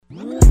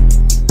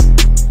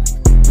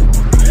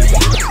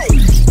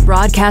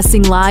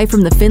Broadcasting live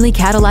from the Findlay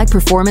Cadillac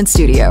Performance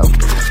Studio.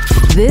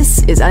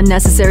 This is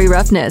Unnecessary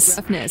Roughness.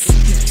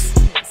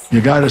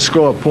 You got to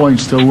score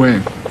points to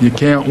win. You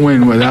can't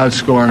win without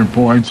scoring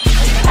points.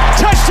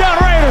 Touchdown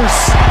Raiders!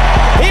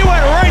 He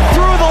went right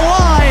through the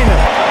line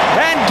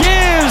and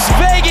gives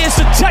Vegas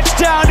a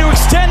touchdown to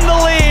extend the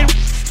lead.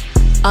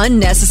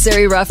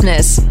 Unnecessary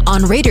Roughness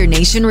on Raider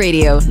Nation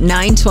Radio,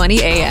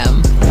 920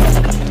 AM.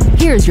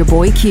 Here's your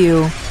boy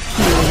Q.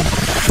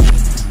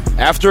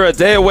 After a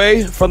day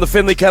away from the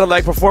Findlay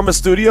Cadillac Performance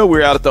Studio,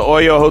 we're out at the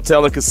Oyo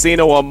Hotel and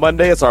Casino on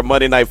Monday. It's our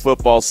Monday Night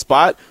Football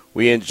spot.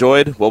 We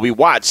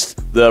watched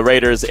the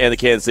Raiders and the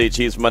Kansas City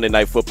Chiefs Monday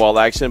Night Football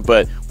action,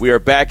 but we are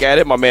back at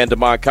it. My man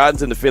DeMond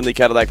Cotton's in the Findlay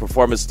Cadillac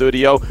Performance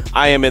Studio.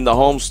 I am in the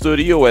home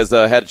studio as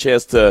I had a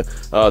chance to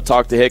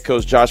talk to head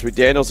coach Josh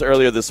McDaniels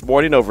earlier this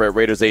morning over at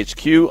Raiders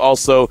HQ.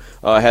 Also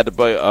had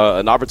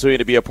an opportunity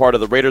to be a part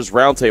of the Raiders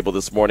Roundtable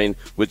this morning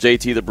with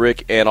JT the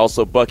Brick and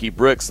also Bucky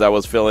Brooks that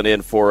was filling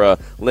in for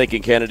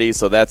Lincoln Kennedy.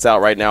 So that's out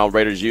right now on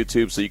Raiders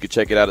YouTube, so you can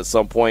check it out at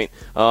some point.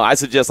 I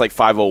suggest like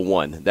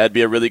 5:01. That'd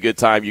be a really good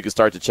time. You can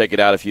start to check it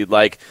out if you'd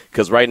like,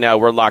 because right now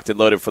we're locked and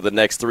loaded for the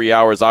next 3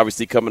 hours,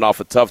 obviously coming off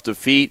a tough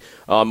defeat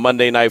on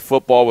Monday Night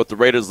Football with the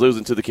Raiders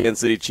losing to the Kansas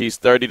City Chiefs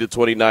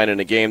 30-29 in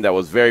a game that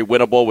was very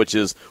winnable, which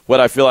is what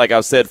I feel like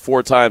I've said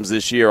 4 times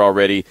this year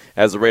already,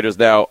 as the Raiders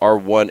now are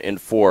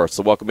 1-4.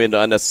 So welcome into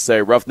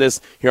Unnecessary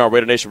Roughness here on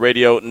Raider Nation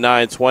Radio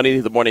 920,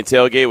 the morning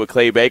tailgate with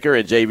Clay Baker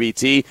and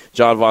JVT.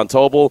 John Von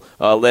Tobel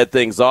led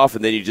things off,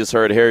 and then you just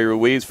heard Harry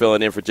Ruiz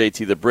filling in for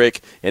JT the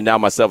Brick, and now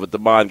myself at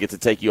DeMond get to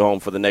take you home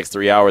for the next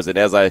 3 hours. And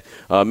as I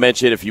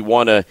mentioned, if you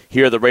want to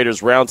hear the Raiders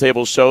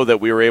Roundtable show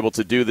that we were able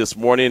to do this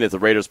morning at the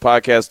Raiders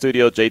Podcast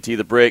Studio, JT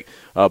the Brick,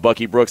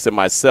 Bucky Brooks, and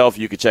myself,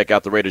 you can check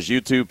out the Raiders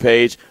YouTube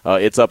page.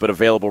 It's up and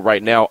available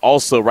right now.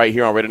 Also, right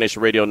here on Raider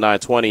Nation Radio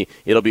 920,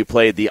 it'll be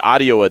played. The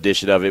audio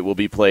edition of it will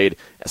be played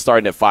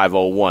starting at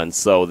 5:01.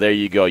 So there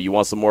you go. You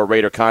want some more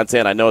Raider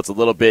content? I know it's a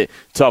little bit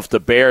tough to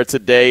bear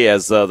today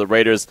as the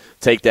Raiders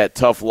take that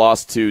tough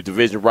loss to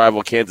division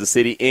rival Kansas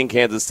City in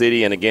Kansas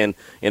City, and again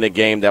in a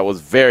game that was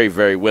very,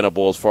 very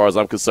winnable as far as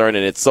I'm concerned.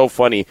 And it's so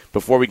funny,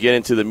 before we get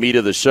into the meat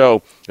of the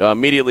show,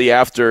 immediately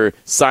after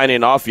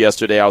signing off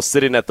yesterday, I was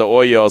sitting at the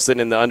Oyo,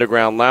 sitting in the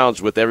Underground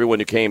Lounge with everyone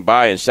who came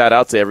by, and shout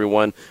out to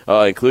everyone,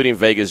 including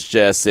Vegas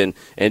Jess and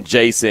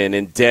Jason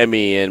and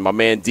Demi, and my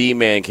man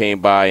D-Man came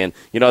by. And,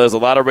 you know, there's a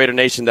lot of Raider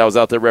Nation that was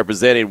out there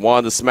representing.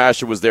 Juan the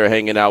Smasher was there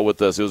hanging out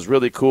with us. It was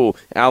really cool.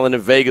 Alan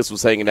in Vegas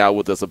was hanging out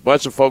with us. A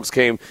bunch of folks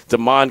came.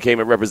 DeMond came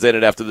and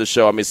represented after the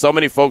show. I mean, so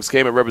many folks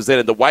came and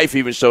represented. The wife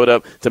even showed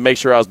up to make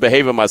sure I was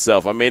behaving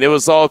myself. I mean, it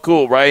was all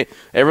cool, right?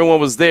 Everyone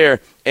was there.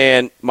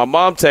 And my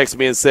mom texted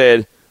me and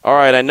said, all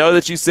right, I know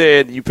that you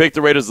said you picked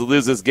the Raiders to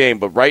lose this game,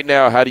 but right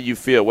now, how do you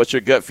feel? What's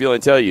your gut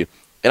feeling tell you?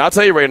 And I'll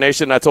tell you, Raider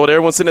Nation, I told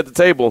everyone sitting at the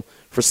table,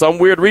 for some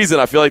weird reason,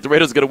 I feel like the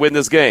Raiders are going to win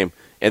this game.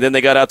 And then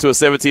they got out to a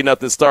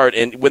 17-0 start.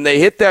 And when they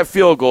hit that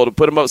field goal to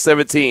put them up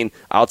 17,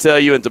 I'll tell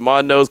you, and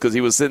DeMond knows because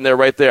he was sitting there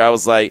right there, I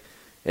was like,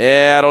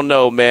 I don't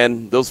know,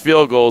 man. Those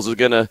field goals are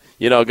gonna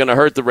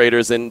hurt the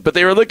Raiders, but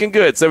they were looking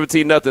good,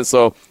 17-0.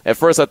 So at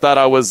first I thought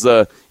I was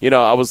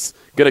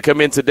gonna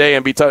come in today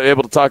and be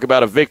able to talk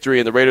about a victory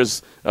and the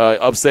Raiders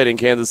upsetting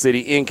Kansas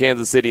City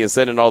and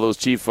sending all those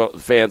Chief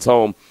fans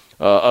home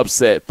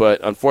upset.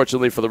 But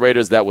unfortunately for the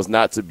Raiders, that was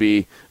not to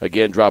be.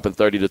 Again, dropping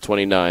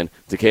 30-29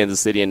 to Kansas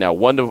City, and now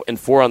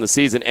 1-4 on the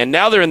season, and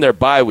now they're in their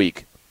bye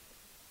week.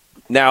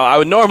 Now, I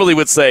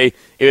would say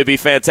it would be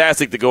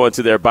fantastic to go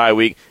into their bye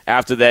week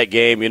after that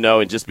game,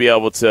 and just be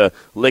able to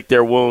lick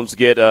their wounds,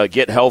 get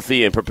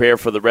healthy, and prepare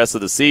for the rest of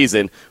the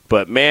season.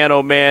 But, man,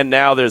 oh, man,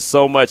 now there's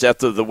so much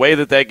after the way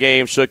that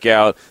game shook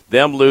out,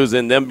 them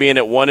losing, them being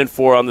at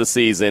 1-4 on the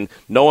season,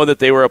 knowing that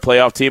they were a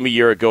playoff team a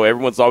year ago.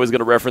 Everyone's always going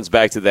to reference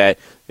back to that.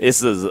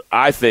 This is,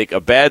 I think, a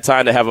bad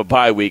time to have a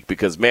bye week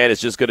because, man,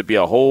 it's just going to be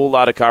a whole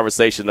lot of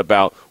conversation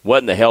about what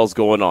in the hell's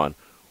going on.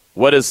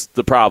 What is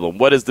the problem?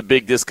 What is the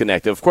big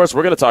disconnect? Of course,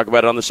 we're going to talk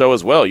about it on the show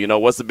as well.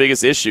 What's the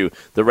biggest issue?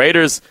 The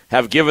Raiders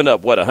have given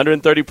up,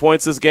 130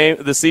 points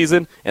this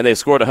season, and they've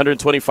scored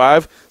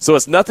 125. So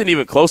it's nothing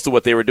even close to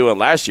what they were doing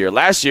last year.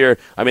 Last year,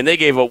 I mean, they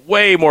gave up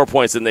way more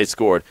points than they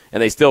scored,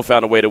 and they still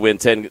found a way to win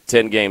 10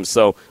 games.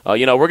 So,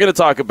 we're going to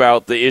talk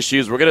about the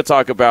issues. We're going to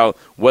talk about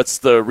what's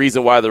the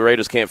reason why the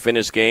Raiders can't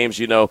finish games,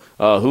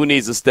 who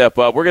needs to step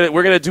up. We're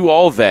going to do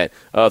all of that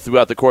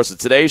throughout the course of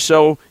today's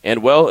show.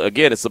 And, well,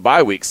 again, it's a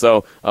bye week,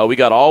 so we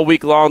got all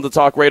week long to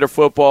talk Raider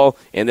football,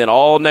 and then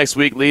all next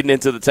week leading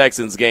into the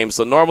Texans game.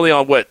 So normally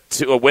on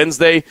a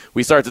Wednesday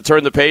we start to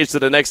turn the page to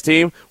the next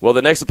team. Well,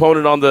 the next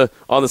opponent on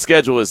the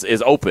schedule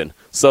is open,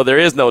 so there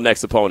is no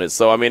next opponent.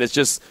 So I mean, it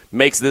just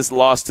makes this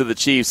loss to the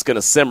Chiefs going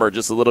to simmer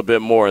just a little bit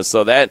more, and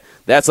so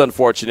that's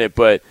unfortunate.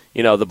 But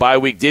the bye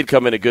week did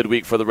come in a good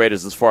week for the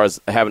Raiders as far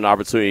as having an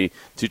opportunity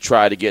to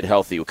try to get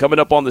healthy. Coming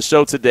up on the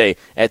show today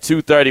at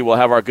 2:30, we'll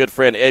have our good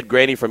friend Ed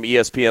Graney from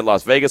ESPN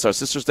Las Vegas, our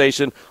sister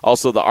station.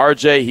 Also the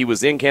RJ, he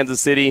was in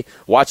Kansas City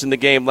watching the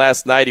game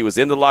last night. He was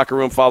in the locker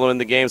room following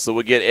the game, so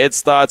we'll get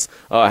Ed's thoughts,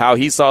 how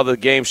he saw the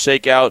game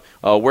shake out,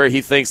 where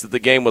he thinks that the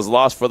game was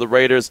lost for the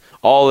Raiders.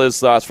 All his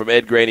thoughts from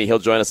Ed Graney. He'll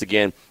join us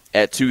again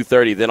at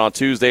 2:30. Then on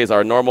Tuesdays,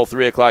 our normal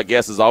 3 o'clock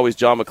guest is always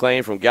John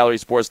McClain from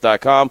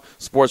GallerySports.com,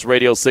 Sports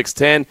Radio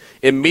 610.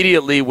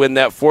 Immediately when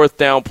that fourth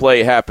down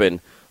play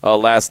happened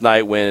last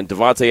night, when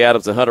Devontae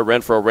Adams and Hunter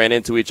Renfrow ran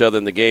into each other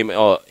and the game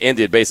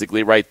ended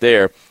basically right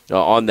there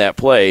on that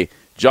play,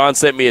 John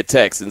sent me a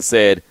text and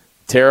said,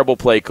 terrible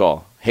play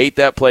call. Hate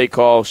that play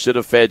call. Should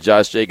have fed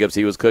Josh Jacobs.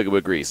 He was cooking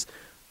with grease.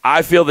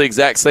 I feel the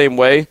exact same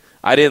way.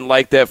 I didn't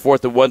like that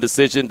 4th and 1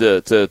 decision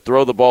to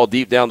throw the ball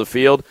deep down the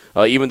field,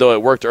 even though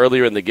it worked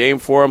earlier in the game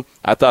for him.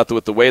 I thought that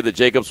with the way that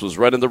Jacobs was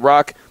running the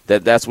rock,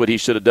 that's what he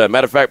should have done.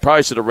 Matter of fact,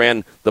 probably should have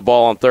ran the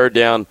ball on 3rd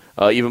down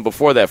even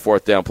before that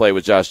 4th down play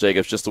with Josh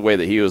Jacobs, just the way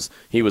that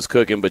he was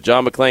cooking. But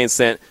John McClain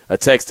sent a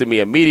text to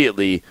me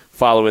immediately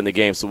following the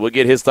game. So we'll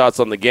get his thoughts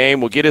on the game.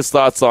 We'll get his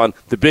thoughts on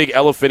the big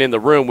elephant in the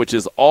room, which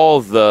is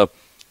all the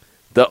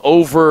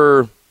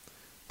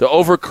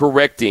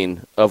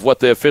overcorrecting of what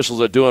the officials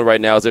are doing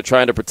right now is they're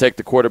trying to protect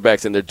the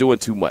quarterbacks, and they're doing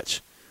too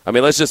much. I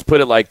mean, let's just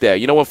put it like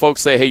that. You know when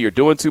folks say, hey, you're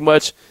doing too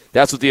much?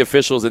 That's what the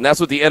officials, and that's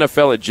what the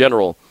NFL in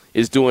general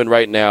is doing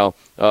right now,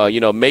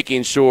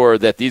 making sure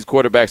that these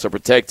quarterbacks are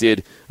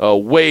protected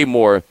way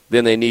more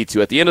than they need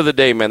to. At the end of the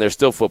day, man, they're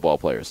still football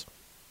players.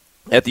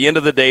 At the end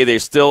of the day, they're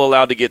still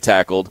allowed to get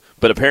tackled,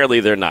 but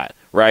apparently they're not,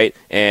 right?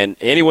 And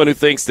anyone who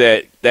thinks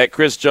that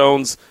Chris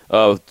Jones,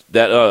 that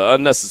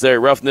unnecessary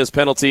roughness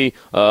penalty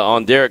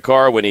on Derek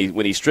Carr when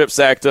he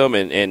strip-sacked him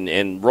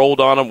and rolled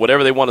on him,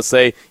 whatever they want to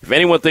say, if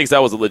anyone thinks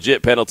that was a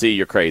legit penalty,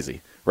 you're crazy,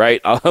 right?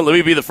 Let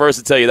me be the first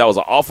to tell you that was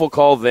an awful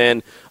call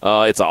then.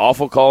 It's an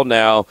awful call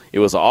now. It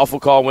was an awful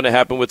call when it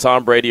happened with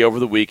Tom Brady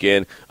over the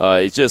weekend.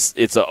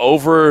 It's an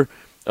over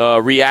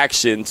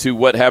reaction to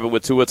what happened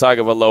with Tua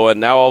Tagovailoa, and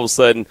now all of a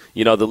sudden,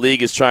 the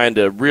league is trying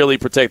to really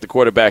protect the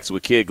quarterbacks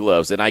with kid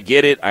gloves. And I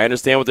get it. I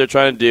understand what they're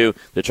trying to do.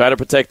 They're trying to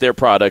protect their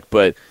product.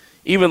 But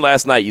even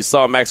last night, you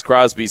saw Max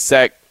Crosby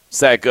sack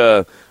Patrick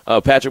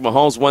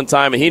Mahomes one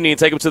time, and he didn't even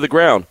take him to the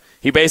ground.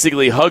 He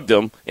basically hugged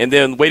him and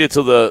then waited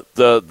till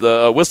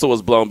the whistle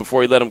was blown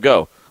before he let him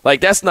go. Like,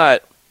 that's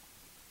not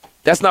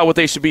what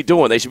they should be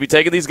doing. They should be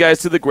taking these guys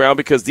to the ground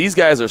because these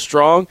guys are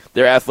strong,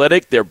 they're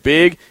athletic, they're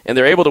big, and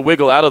they're able to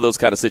wiggle out of those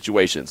kind of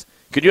situations.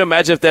 Could you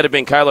imagine if that had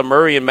been Kyler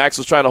Murray and Max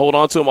was trying to hold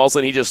on to him, all of a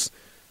sudden he just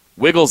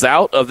wiggles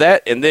out of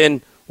that, and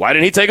then why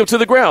didn't he take him to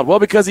the ground? Well,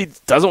 because he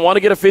doesn't want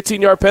to get a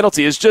 15-yard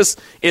penalty.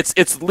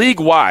 It's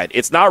league-wide.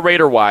 It's not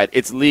Raider-wide.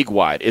 It's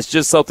league-wide. It's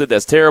just something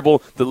that's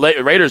terrible. The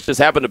Raiders just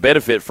happen to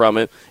benefit from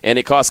it, and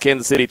it cost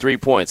Kansas City 3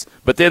 points.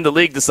 But then the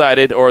league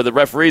decided, or the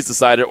referees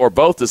decided, or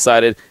both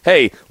decided,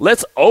 hey,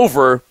 let's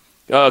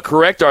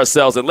correct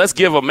ourselves and let's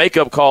give a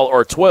makeup call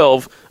or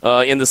 12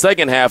 in the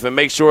second half and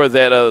make sure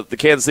that the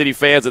Kansas City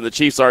fans and the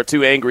Chiefs aren't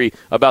too angry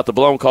about the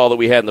blown call that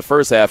we had in the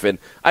first half. And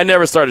I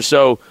never started a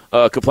show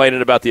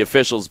complaining about the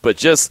officials, but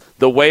just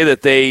the way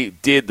that they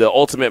did the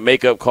ultimate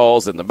makeup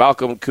calls and the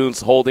Malcolm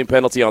Kuntz holding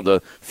penalty on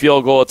the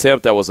field goal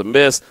attempt that was a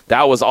miss,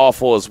 that was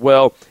awful as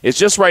well. It's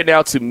just right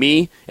now to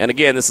me, and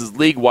again, this is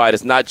league-wide,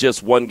 it's not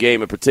just one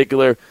game in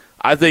particular,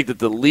 I think that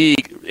the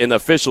league and the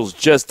officials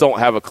just don't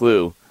have a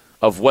clue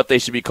of what they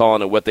should be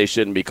calling and what they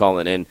shouldn't be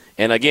calling.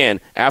 And again,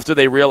 after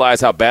they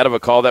realized how bad of a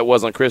call that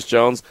was on Chris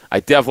Jones, I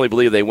definitely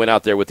believe they went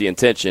out there with the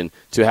intention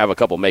to have a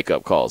couple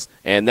makeup calls.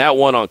 And that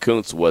one on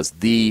Kuntz was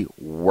the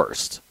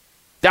worst.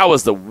 That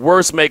was the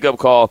worst makeup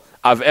call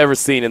I've ever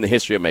seen in the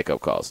history of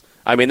makeup calls.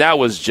 I mean, that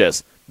was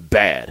just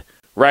bad,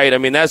 right? I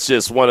mean, that's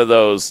just one of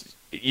those,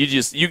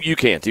 you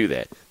can't do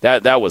that.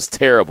 That was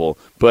terrible.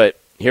 But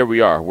here we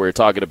are. We're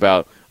talking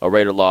about a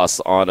Raider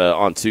loss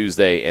on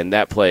Tuesday, and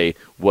that play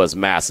was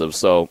massive.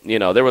 So,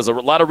 there was a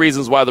lot of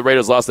reasons why the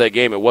Raiders lost that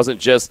game. It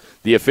wasn't just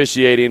the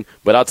officiating,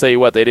 but I'll tell you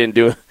what, they didn't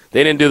do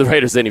the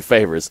Raiders any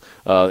favors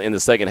in the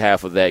second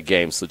half of that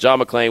game. So John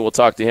McClain, we'll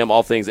talk to him,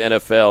 all things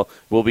NFL.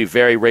 We'll be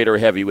very Raider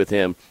heavy with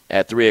him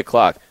at 3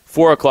 o'clock.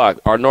 4 o'clock,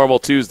 our normal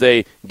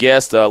Tuesday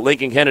guest,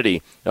 Lincoln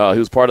Kennedy,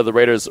 who's part of the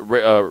Raiders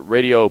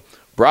radio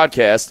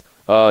broadcast.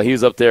 He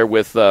was up there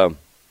with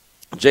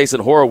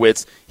Jason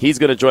Horowitz. He's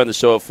going to join the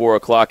show at 4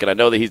 o'clock, and I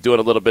know that he's doing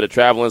a little bit of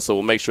traveling, so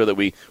we'll make sure that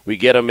we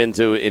get him in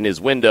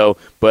his window.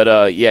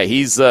 But,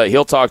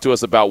 he'll talk to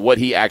us about what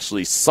he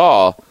actually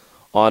saw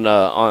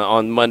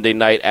on Monday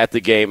night at the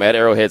game at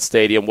Arrowhead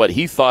Stadium, what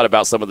he thought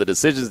about some of the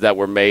decisions that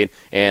were made.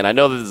 And I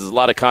know that there's a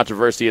lot of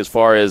controversy as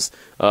far as,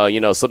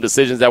 some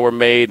decisions that were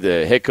made.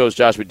 The head coach,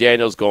 Josh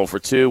McDaniels, going for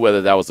 2,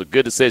 whether that was a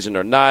good decision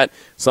or not.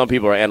 Some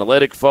people are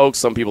analytic folks.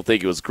 Some people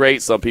think it was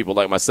great. Some people,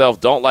 like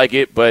myself, don't like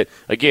it. But,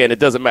 again, it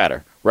doesn't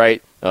matter,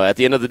 right? At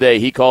the end of the day,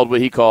 he called what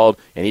he called,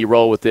 and he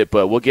rolled with it.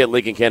 But we'll get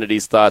Lincoln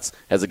Kennedy's thoughts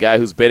as a guy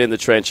who's been in the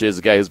trenches,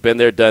 a guy who's been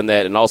there, done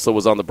that, and also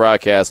was on the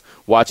broadcast,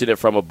 watching it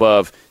from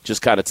above,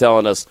 just kind of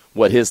telling us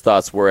what his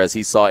thoughts were as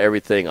he saw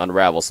everything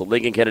unravel. So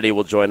Lincoln Kennedy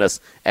will join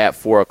us at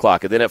 4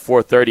 o'clock. And then at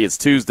 4:30, it's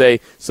Tuesday,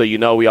 so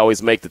we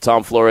always make the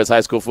Tom Flores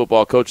High School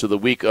Football Coach of the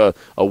Week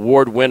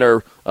award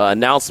winner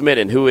announcement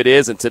and who it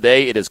is. And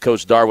today it is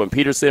Coach Darwin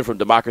Peterson from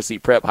Democracy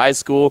Prep High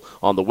School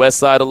on the west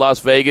side of Las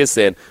Vegas.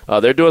 And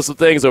they're doing some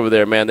things over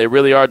there, man. They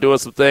really are doing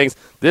some things.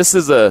 This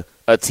is a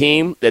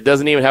team that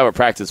doesn't even have a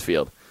practice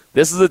field.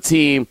 This is a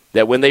team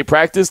that when they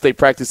practice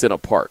in a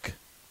park.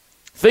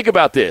 Think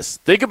about this.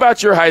 Think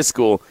about your high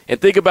school and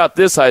think about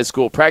this high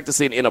school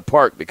practicing in a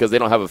park because they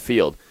don't have a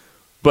field.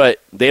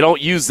 But they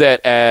don't use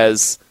that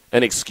as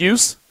an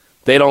excuse.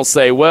 They don't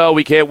say, well,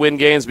 we can't win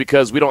games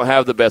because we don't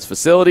have the best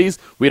facilities.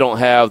 We don't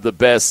have the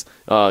best,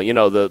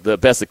 the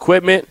best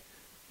equipment.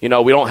 We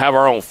don't have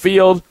our own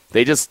field.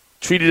 They just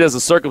treat it as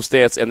a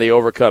circumstance, and they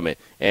overcome it.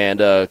 And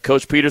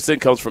Coach Peterson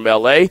comes from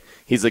L.A.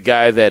 He's a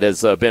guy that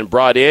has been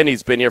brought in.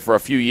 He's been here for a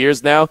few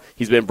years now.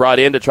 He's been brought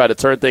in to try to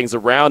turn things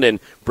around and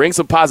bring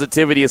some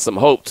positivity and some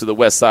hope to the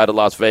west side of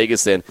Las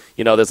Vegas. And,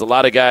 there's a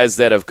lot of guys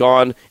that have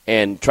gone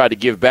and tried to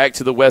give back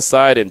to the west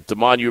side. And,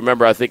 Damon, you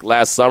remember, I think,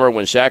 last summer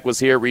when Shaq was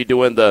here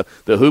redoing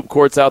the hoop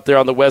courts out there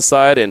on the west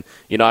side. And,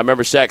 I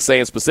remember Shaq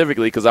saying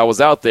specifically, because I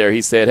was out there,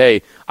 he said,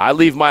 hey, I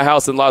leave my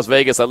house in Las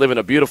Vegas. I live in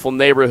a beautiful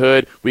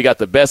neighborhood. We got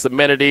the best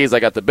amenities. I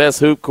got the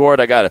best hoop court.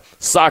 I got a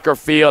soccer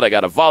field. I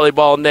got a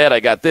volleyball net. I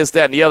got this,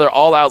 that, and the other,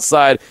 all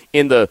outside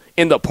in the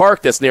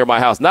park that's near my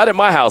house. Not at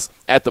my house,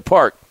 at the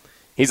park.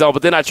 He's all,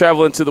 but then I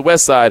travel into the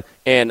west side,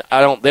 and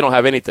they don't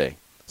have anything.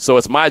 So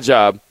it's my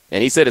job,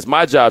 and he said it's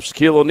my job,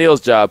 Shaquille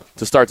O'Neal's job,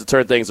 to start to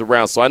turn things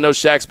around. So I know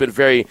Shaq's been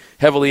very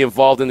heavily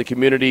involved in the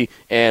community,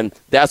 and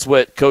that's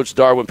what Coach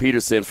Darwin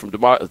Peterson from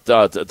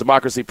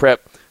Democracy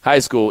Prep High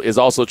School is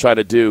also trying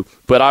to do,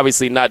 but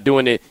obviously not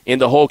doing it in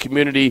the whole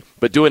community,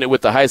 but doing it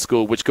with the high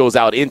school, which goes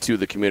out into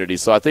the community.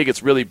 So I think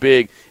it's really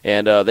big,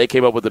 and they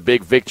came up with a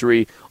big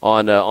victory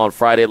on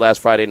last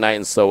Friday night,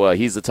 and so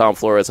he's the Tom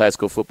Flores High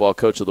School Football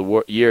Coach of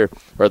the Year,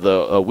 or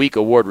the Week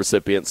Award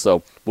recipient.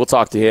 So we'll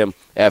talk to him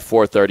at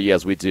 4:30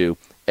 as we do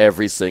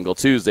every single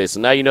Tuesday.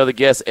 So now you know the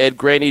guests, Ed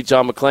Graney,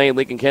 John McClain,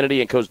 Lincoln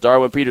Kennedy, and Coach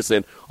Darwin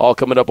Peterson, all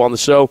coming up on the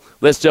show.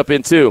 Let's jump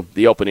into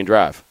the opening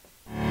drive.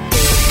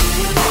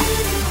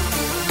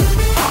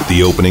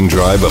 The opening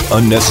drive of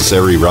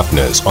Unnecessary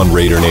Roughness on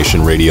Raider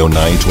Nation Radio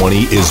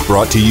 920 is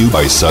brought to you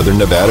by Southern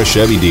Nevada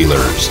Chevy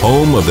Dealers,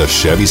 home of the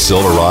Chevy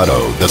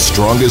Silverado, the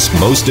strongest,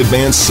 most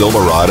advanced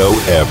Silverado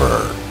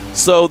ever.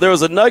 So there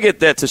was a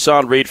nugget that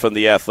Tashawn Reed from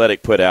The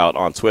Athletic put out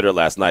on Twitter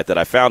last night that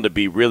I found to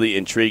be really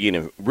intriguing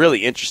and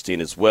really interesting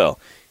as well.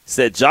 He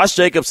said Josh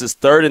Jacobs is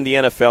third in the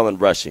NFL in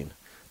rushing.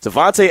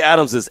 Davante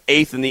Adams is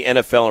eighth in the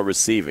NFL in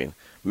receiving.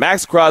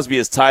 Max Crosby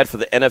is tied for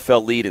the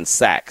NFL lead in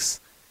sacks.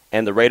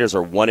 And the Raiders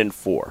are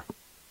 1-4.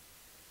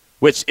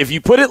 Which, if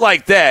you put it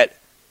like that,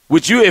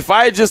 would you, if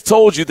I had just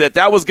told you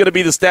that was going to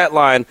be the stat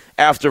line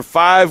after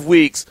 5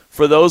 weeks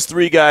for those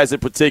three guys in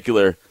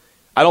particular,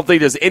 I don't think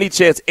there's any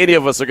chance any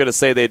of us are going to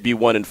say they'd be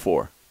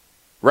 1-4.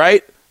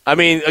 Right? I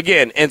mean,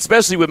 again, and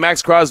especially with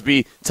Max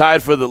Crosby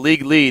tied for the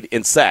league lead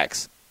in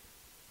sacks,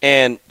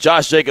 and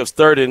Josh Jacobs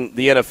third in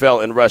the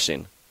NFL in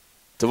rushing,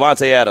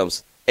 Davante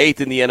Adams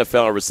eighth in the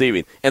NFL in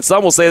receiving. And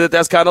some will say that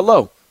that's kind of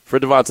low for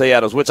Davante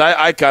Adams, which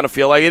I kind of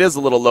feel like it is a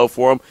little low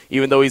for him,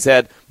 even though he's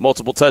had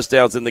multiple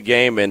touchdowns in the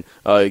game and,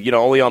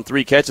 only on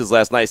 3 catches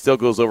last night, still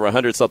goes over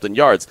 100-something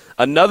yards.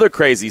 Another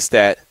crazy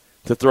stat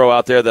to throw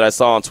out there that I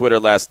saw on Twitter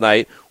last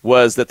night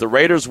was that the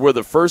Raiders were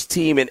the first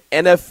team in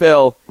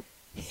NFL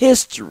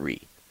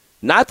history,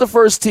 not the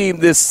first team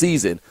this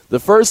season, the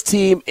first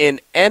team in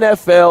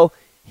NFL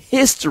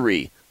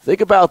history,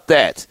 think about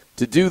that,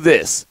 to do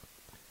this,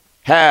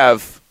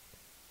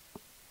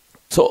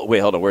 wait,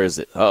 hold on, where is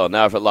it? Oh,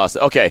 now I've lost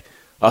it. Okay,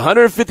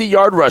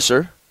 150-yard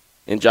rusher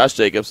in Josh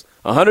Jacobs,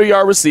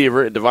 100-yard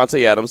receiver in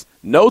Davante Adams,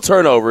 no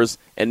turnovers,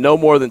 and no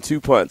more than 2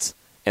 punts,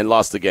 and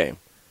lost the game.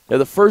 They're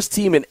the first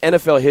team in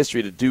NFL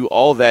history to do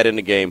all that in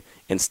a game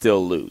and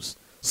still lose.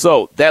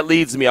 So that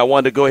leads me, I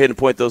wanted to go ahead and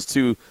point those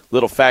 2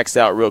 little facts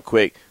out real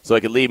quick so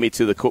it can lead me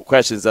to the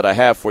questions that I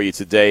have for you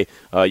today.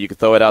 You can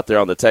throw it out there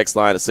on the text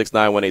line at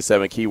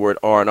 69187, keyword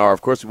R&R.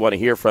 Of course, we want to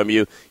hear from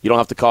you. You don't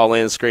have to call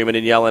in screaming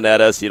and yelling at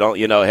us. You don't,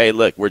 hey,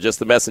 look, we're just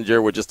the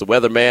messenger. We're just the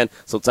weatherman.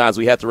 Sometimes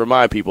we have to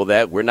remind people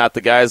that we're not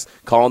the guys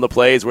calling the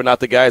plays. We're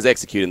not the guys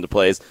executing the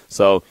plays.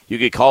 So you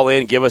can call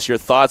in, give us your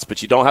thoughts,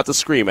 but you don't have to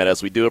scream at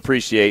us. We do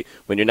appreciate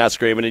when you're not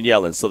screaming and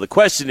yelling. So the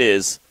question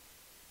is,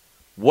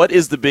 what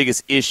is the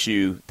biggest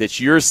issue that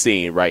you're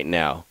seeing right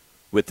now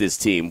with this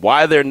team?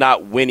 Why they're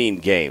not winning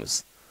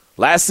games?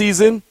 Last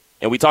season,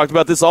 and we talked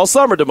about this all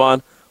summer,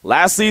 Damon,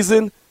 last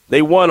season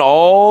they won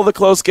all the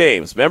close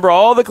games. Remember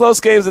all the close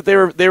games that they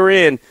were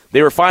in,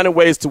 they were finding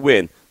ways to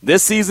win.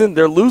 This season,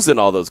 they're losing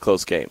all those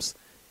close games.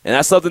 And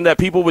that's something that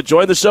people would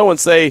join the show and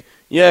say,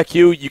 yeah,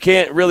 Q, you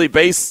can't really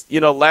base,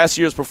 last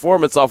year's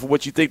performance off of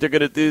what you think they're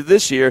going to do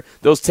this year.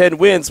 Those 10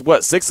 wins,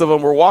 6 of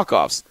them were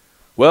walk-offs.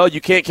 Well,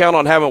 you can't count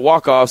on having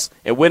walk-offs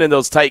and winning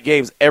those tight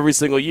games every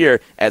single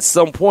year. At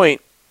some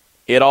point,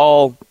 it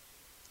all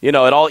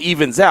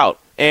evens out.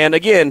 And,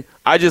 again,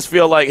 I just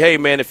feel like, hey,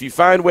 man, if you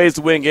find ways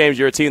to win games,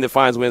 you're a team that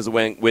finds ways to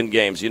win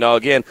games.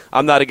 Again,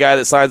 I'm not a guy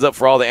that signs up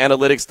for all the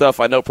analytics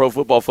stuff. I know Pro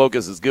Football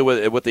Focus is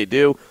good at what they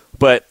do,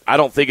 but I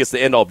don't think it's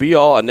the end-all,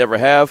 be-all. I never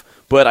have,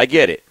 but I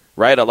get it,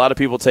 right? A lot of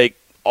people take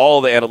all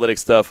the analytics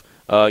stuff,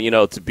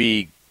 to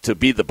be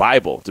the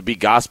Bible, to be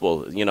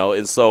gospel,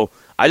 and so –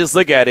 I just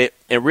look at it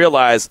and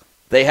realize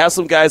they have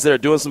some guys that are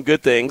doing some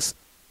good things.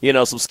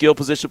 some skill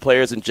position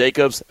players in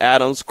Jacobs,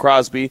 Adams,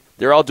 Crosby.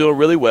 They're all doing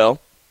really well,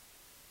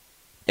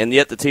 and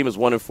yet the team is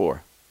 1-4.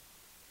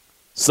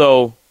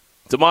 So,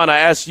 Damon, I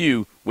ask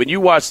you, when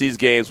you watch these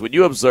games, when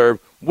you observe,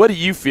 what do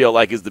you feel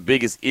like is the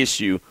biggest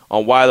issue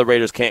on why the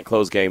Raiders can't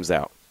close games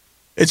out?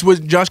 It's what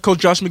Coach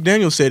Josh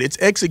McDaniels said. It's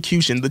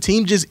execution. The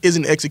team just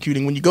isn't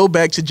executing. When you go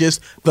back to just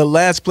the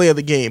last play of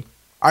the game,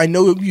 I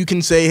know you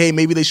can say, hey,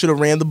 maybe they should have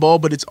ran the ball,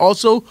 but it's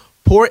also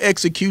poor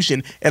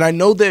execution. And I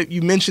know that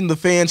you mentioned the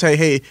fans,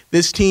 hey,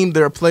 this team,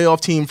 they're a playoff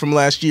team from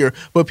last year.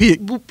 But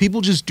people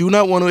just do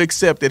not want to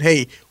accept that,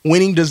 hey,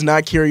 winning does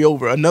not carry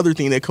over. Another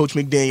thing that Coach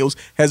McDaniels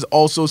has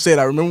also said.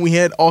 I remember we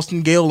had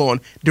Austin Gale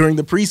on during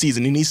the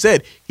preseason, and he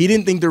said he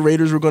didn't think the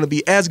Raiders were going to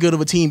be as good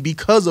of a team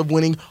because of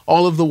winning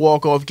all of the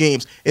walk-off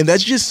games. And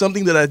that's just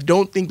something that I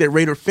don't think that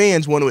Raider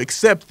fans want to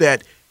accept,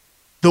 that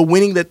the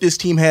winning that this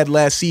team had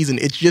last season,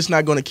 it's just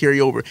not going to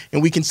carry over.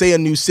 And we can say a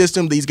new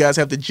system, these guys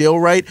have to gel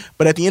right,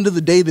 but at the end of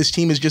the day, this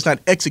team is just not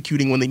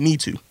executing when they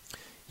need to.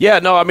 Yeah,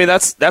 no, I mean,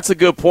 that's a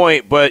good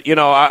point. But,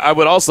 I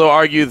would also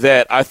argue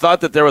that I thought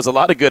that there was a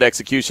lot of good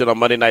execution on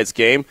Monday night's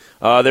game.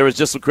 There was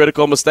just some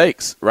critical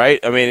mistakes, right?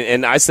 I mean,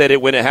 and I said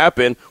it when it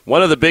happened.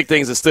 One of the big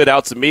things that stood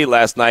out to me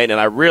last night, and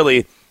I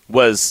really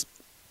was –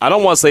 I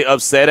don't want to say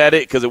upset at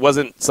it because it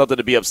wasn't something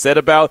to be upset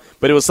about,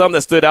 but it was something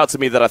that stood out to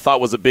me that I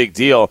thought was a big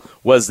deal,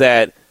 was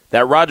that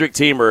Roderick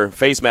Teamer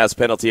face mask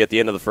penalty at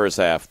the end of the first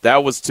half.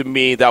 That was, to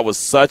me, that was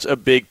such a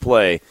big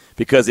play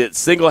because it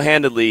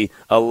single-handedly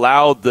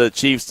allowed the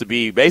Chiefs to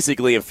be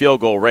basically in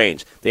field goal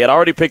range. They had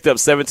already picked up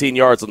 17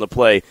 yards on the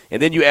play, and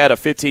then you add a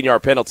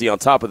 15-yard penalty on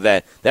top of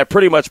that. That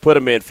pretty much put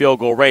them in field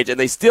goal range, and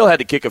they still had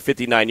to kick a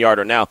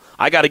 59-yarder. Now,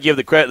 I got to give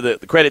the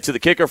credit to the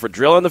kicker for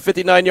drilling the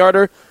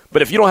 59-yarder,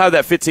 but if you don't have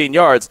that 15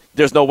 yards,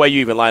 there's no way you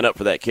even line up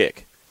for that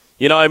kick.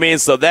 You know what I mean?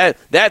 So that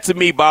to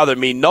me bothered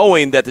me,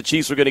 knowing that the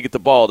Chiefs were going to get the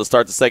ball to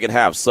start the second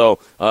half. So,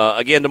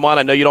 again, Damon,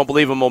 I know you don't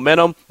believe in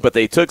momentum, but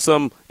they took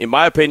some, in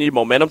my opinion,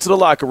 momentum to the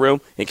locker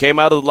room and came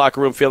out of the locker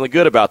room feeling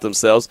good about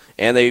themselves,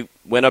 and they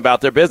went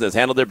about their business,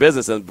 handled their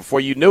business. And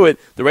before you knew it,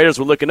 the Raiders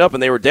were looking up,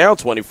 and they were down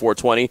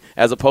 24-20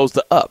 as opposed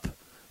to up,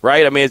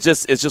 right? I mean, it's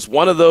just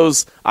one of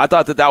those. I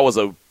thought that was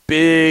a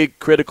big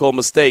critical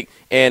mistake.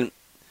 And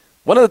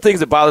one of the things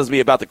that bothers me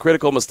about the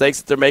critical mistakes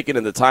that they're making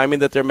and the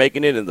timing that they're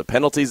making it and the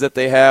penalties that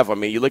they have, I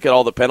mean, you look at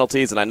all the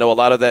penalties, and I know a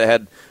lot of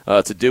that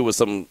had to do with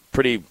some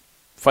pretty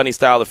funny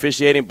style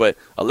officiating, but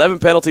 11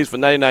 penalties for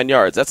 99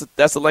 yards,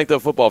 that's the length of a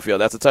football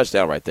field. That's a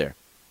touchdown right there,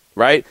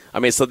 right? I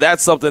mean, so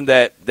that's something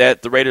that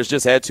the Raiders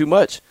just had too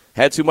much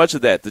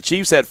of that. The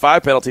Chiefs had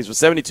 5 penalties for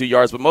 72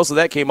 yards, but most of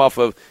that came off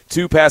of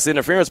 2 pass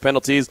interference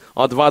penalties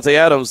on Davante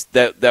Adams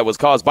that was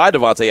caused by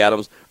Davante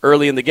Adams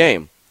early in the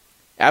game.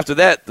 After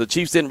that, the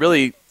Chiefs didn't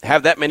really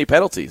have that many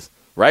penalties,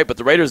 right? But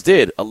the Raiders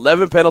did.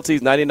 11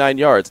 penalties, 99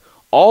 yards.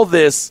 All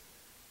this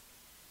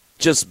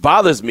just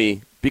bothers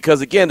me because,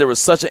 again, there was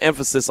such an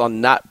emphasis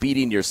on not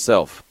beating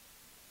yourself.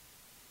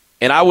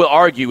 And I will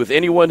argue with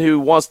anyone who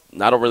wants –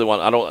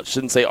 I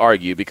shouldn't say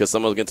argue because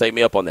someone's going to take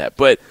me up on that.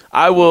 But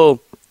I will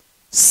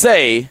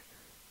say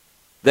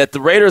that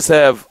the Raiders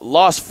have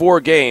lost 4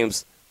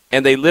 games,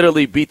 and they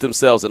literally beat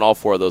themselves in all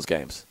 4 of those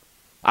games.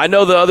 I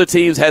know the other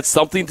teams had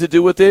something to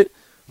do with it,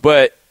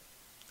 but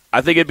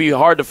I think it'd be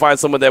hard to find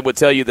someone that would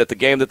tell you that the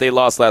game that they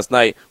lost last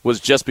night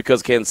was just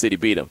because Kansas City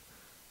beat them.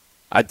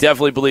 I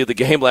definitely believe the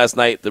game last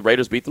night, the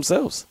Raiders beat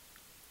themselves,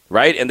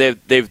 right? And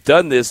they've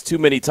done this too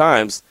many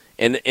times,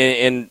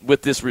 and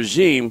with this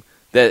regime,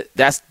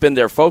 that's been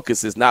their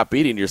focus, is not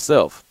beating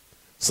yourself.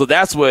 So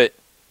that's what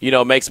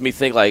makes me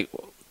think, like,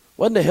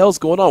 what in the hell's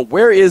going on?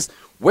 Where is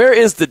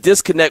the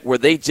disconnect where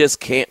they just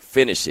can't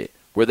finish it,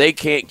 where they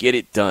can't get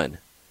it done?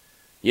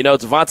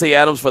 Davante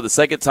Adams, for the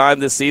second time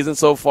this season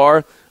so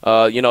far,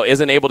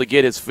 isn't able to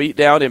get his feet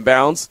down in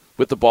bounds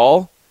with the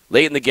ball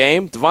late in the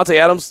game. Davante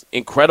Adams,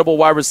 incredible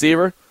wide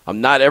receiver. I'm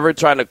not ever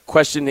trying to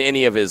question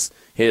any of his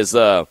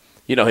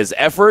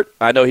effort.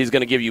 I know he's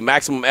going to give you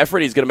maximum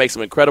effort. He's going to make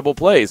some incredible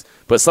plays.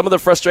 But some of the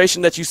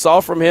frustration that you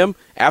saw from him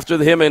after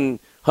him and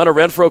Hunter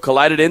Renfrow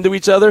collided into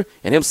each other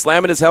and him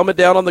slamming his helmet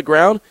down on the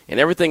ground and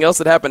everything else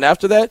that happened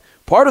after that,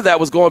 part of that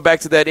was going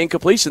back to that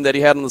incompletion that he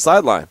had on the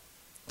sideline.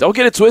 Don't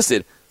get it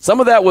twisted. Some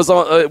of that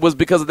was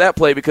because of that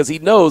play, because he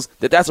knows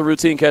that that's a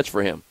routine catch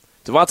for him.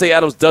 Davante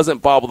Adams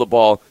doesn't bobble the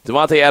ball.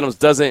 Davante Adams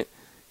doesn't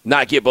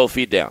not get both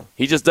feet down.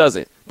 He just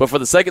doesn't. But for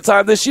the second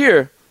time this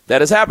year,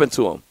 that has happened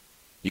to him.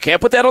 You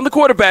can't put that on the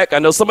quarterback. I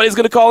know somebody's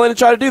going to call in and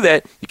try to do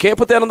that. You can't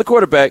put that on the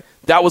quarterback.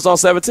 That was on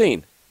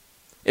 17.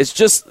 It's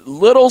just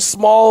little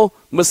small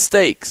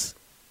mistakes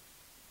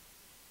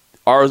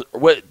are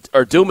what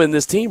are dooming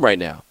this team right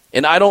now.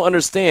 And I don't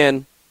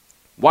understand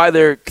why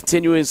they're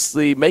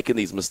continuously making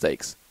these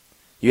mistakes.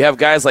 You have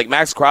guys like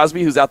Max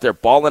Crosby, who's out there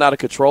balling out of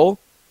control.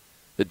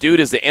 The dude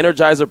is the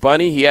Energizer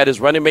Bunny. He had his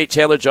running mate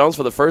Chandler Jones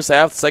for the first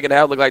half. The second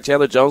half looked like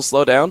Chandler Jones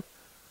slowed down.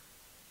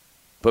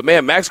 But,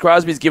 man, Max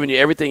Crosby's giving you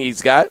everything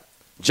he's got.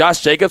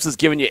 Josh Jacobs is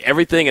giving you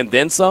everything and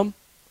then some.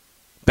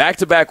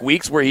 Back-to-back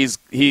weeks where he's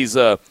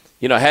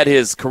had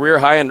his career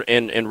high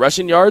in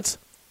rushing yards.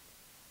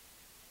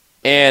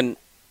 And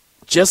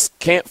just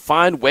can't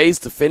find ways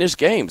to finish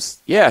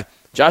games. Yeah,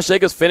 Josh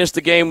Jacobs finished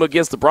the game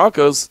against the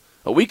Broncos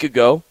a week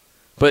ago,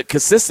 but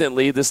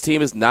consistently this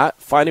team is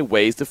not finding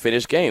ways to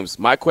finish games.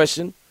 My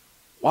question,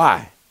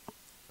 why?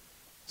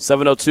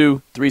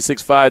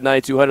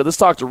 702-365-9200. Let's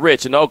talk to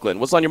Rich in Oakland.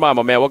 What's on your mind,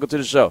 my man? Welcome to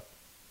the show.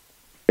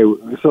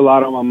 It's a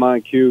lot on my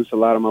mind, Q. It's a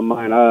lot on my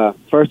mind.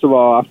 First of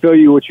all, I feel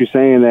you what you're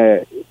saying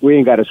that we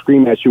ain't got to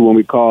scream at you when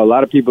we call. A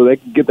lot of people, they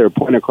can get their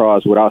point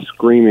across without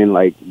screaming,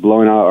 like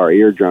blowing out our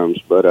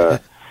eardrums.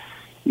 But,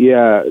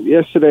 yeah,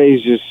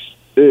 yesterday's just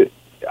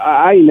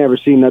I ain't never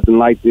seen nothing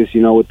like this,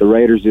 with the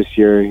Raiders this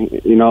year.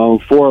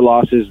 4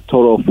 losses,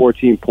 total of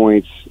 14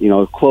 points,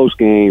 close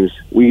games.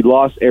 We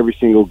lost every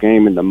single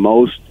game in the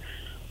most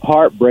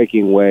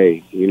heartbreaking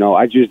way.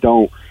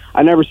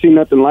 I never seen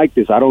nothing like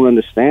this. I don't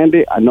understand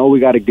it. I know we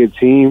got a good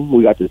team.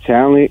 We got the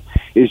talent.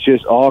 It's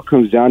just all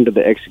comes down to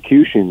the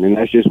execution, and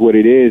that's just what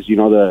it is.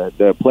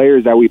 The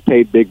players that we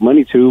paid big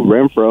money to,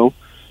 Renfro,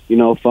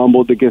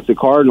 fumbled against the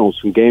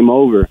Cardinals and game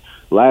over.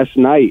 Last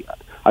night,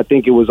 I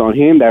think it was on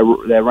him that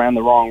ran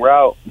the wrong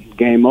route.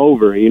 Game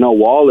over.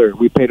 Waller,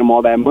 we paid him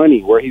all that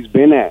money. Where he's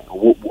been at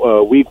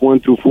week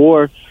 1 through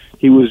 4,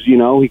 he was,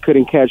 he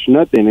couldn't catch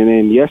nothing. And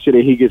then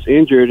yesterday he gets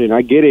injured, and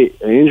I get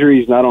it. An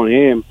injury is not on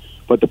him.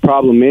 But the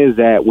problem is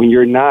that when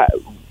you're not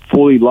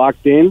fully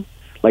locked in,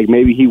 like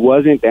maybe he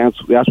wasn't, that's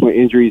when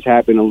injuries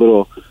happen a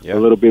little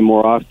bit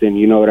more often.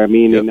 You know what I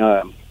mean? Yep.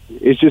 And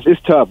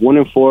it's tough.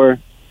 1-4.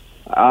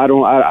 I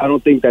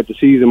don't think that the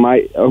season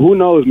might. Who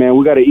knows, man?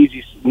 We got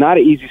not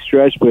an easy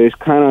stretch, but it's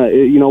kind of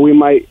we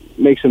might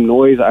make some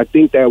noise. I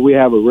think that we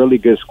have a really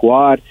good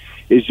squad.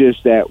 It's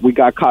just that we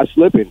got caught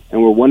slipping,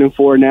 and we're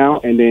 1-4 now.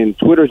 And then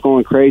Twitter's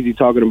going crazy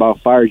talking about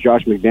fire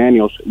Josh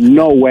McDaniels.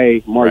 No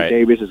way Mark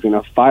Davis is going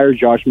to fire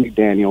Josh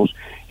McDaniels.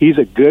 He's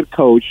a good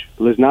coach.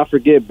 Let's not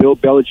forget Bill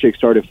Belichick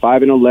started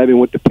 5-11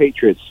 with the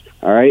Patriots.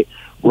 All right,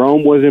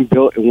 Rome wasn't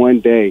built in one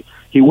day.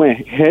 He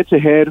went head to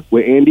head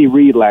with Andy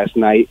Reid last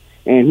night,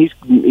 and he's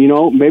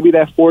maybe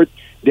that 4th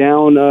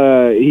down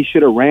he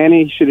should have ran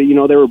it. He should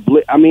have they were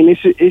I mean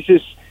it's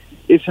just.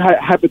 It's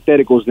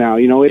hypotheticals now.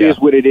 It is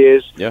what it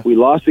is. Yeah. We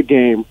lost the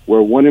game. We're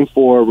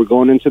 1-4. We're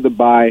going into the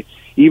bye.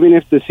 Even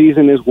if the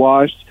season is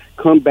washed,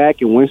 come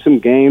back and win some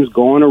games,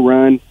 go on a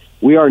run.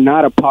 We are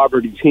not a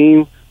poverty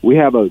team. We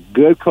have a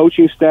good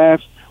coaching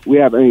staff. We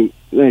have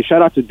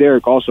shout out to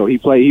Derek also.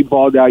 He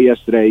balled out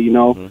yesterday,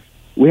 Mm-hmm.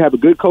 We have a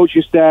good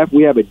coaching staff.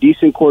 We have a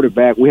decent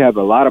quarterback. We have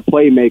a lot of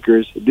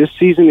playmakers. This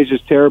season is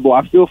just terrible.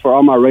 I feel for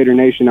all my Raider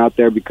Nation out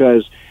there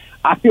because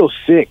I feel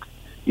sick.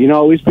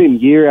 It's been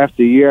year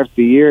after year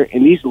after year,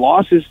 and these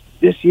losses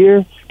this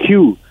year,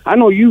 Q, I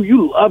know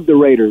you love the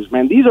Raiders,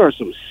 man. These are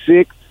some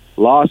sick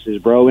losses,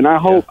 bro, and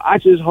I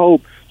just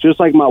hope, just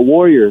like my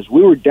Warriors,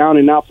 we were down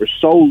and out for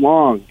so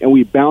long, and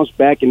we bounced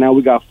back, and now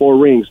we got 4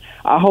 rings.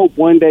 I hope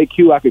one day,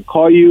 Q, I could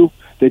call you.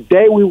 The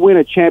day we win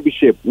a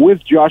championship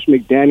with Josh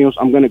McDaniels,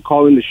 I'm going to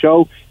call in the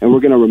show, and we're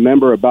going to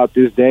remember about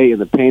this day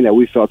and the pain that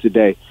we felt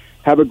today.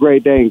 Have a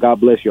great day, and God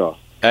bless y'all.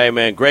 Hey,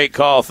 man, great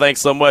call. Thanks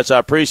so much. I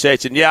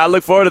appreciate you. And yeah, I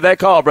look forward to that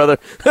call, brother.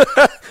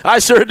 I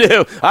sure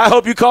do. I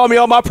hope you call me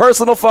on my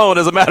personal phone,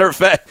 as a matter of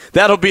fact.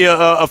 That'll be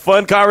a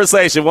fun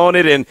conversation, won't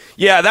it? And,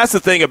 yeah, that's the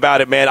thing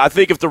about it, man. I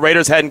think if the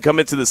Raiders hadn't come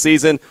into the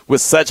season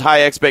with such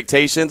high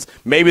expectations,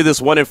 maybe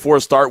this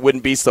 1-4 start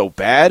wouldn't be so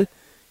bad,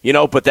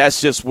 but that's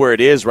just where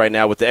it is right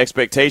now with the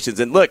expectations.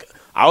 And, look,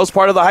 I was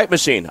part of the hype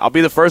machine. I'll be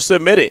the first to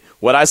admit it.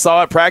 What I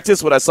saw at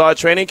practice, what I saw at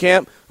training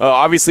camp,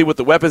 obviously with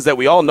the weapons that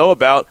we all know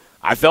about,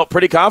 I felt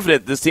pretty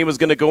confident this team was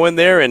going to go in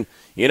there and,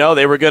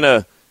 they were going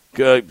to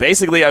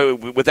basically,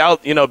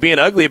 without, being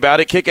ugly about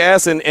it, kick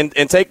ass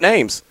and take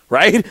names,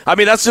 right? I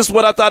mean, that's just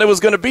what I thought it was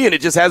going to be, and it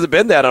just hasn't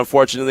been that,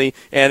 unfortunately.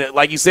 And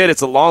like you said,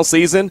 it's a long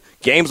season.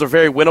 Games are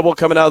very winnable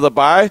coming out of the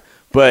bye.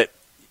 But,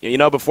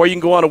 before you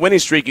can go on a winning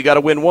streak, you got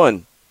to win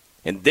 1.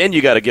 And then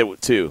you got to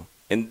get 2.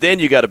 And then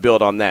you got to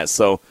build on that.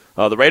 So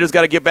the Raiders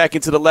got to get back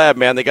into the lab,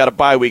 man. They got a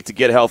bye week to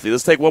get healthy.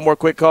 Let's take one more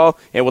quick call,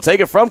 and we'll take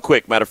it from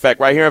Quick, matter of fact,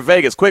 right here in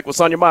Vegas. Quick, what's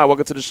on your mind?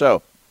 Welcome to the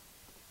show.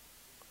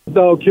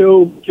 So,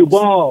 Q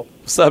Ball.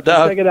 What's up,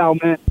 dog? Check it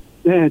out, man.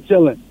 Man,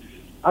 chilling.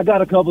 I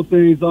got a couple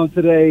things on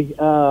today.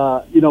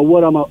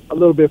 What I'm a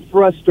little bit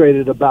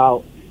frustrated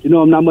about.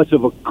 I'm not much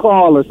of a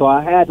caller, so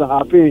I had to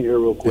hop in here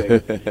real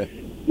quick.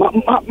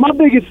 my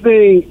biggest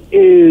thing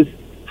is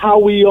how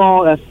we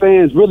all, as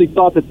fans, really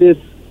thought that this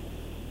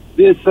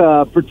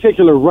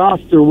particular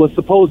roster was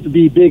supposed to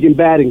be big and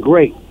bad and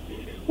great,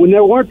 when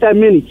there weren't that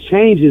many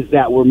changes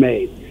that were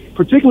made,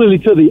 particularly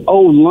to the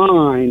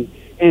O-line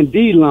and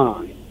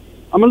D-line.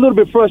 I'm a little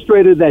bit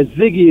frustrated that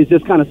Ziggy is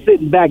just kind of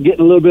sitting back,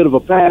 getting a little bit of a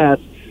pass,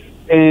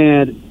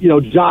 and,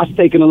 Josh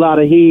taking a lot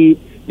of heat,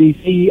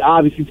 DC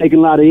obviously taking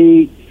a lot of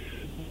heat.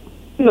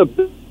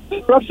 The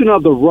construction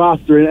of the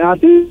roster, and I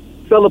think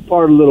it fell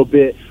apart a little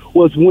bit,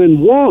 was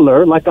when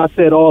Waller, like I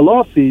said all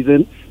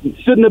offseason,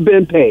 shouldn't have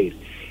been paid.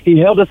 He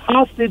held us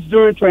hostage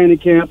during training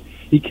camp.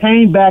 He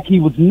came back. He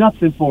was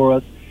nothing for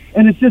us.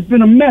 And it's just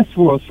been a mess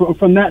for us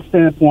from that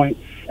standpoint.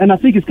 And I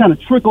think it's kind of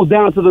trickled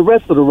down to the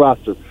rest of the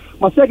roster.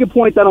 My second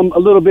point that I'm a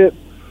little bit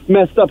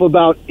messed up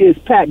about is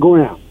Pat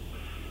Graham.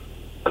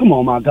 come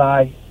on, my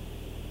guy.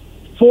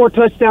 4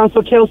 touchdowns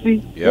for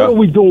Kelce? Yeah. What are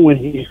we doing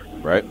here?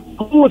 Right.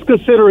 Who was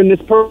considering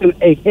this person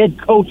a head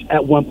coach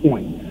at one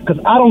point? Because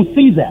I don't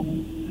see that.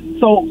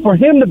 So for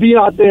him to be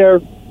out there,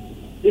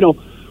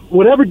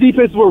 whatever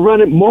defense we're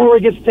running, Murray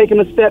gets taken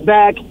a step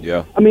back.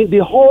 Yeah. I mean,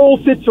 the whole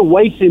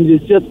situation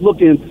is just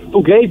looking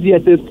fugazi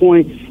at this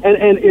point,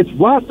 and it's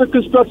roster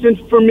construction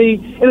for me,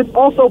 and it's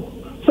also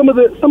some of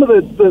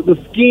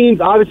the schemes.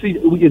 Obviously,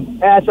 we can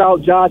hash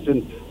out Josh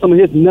and some of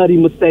his nutty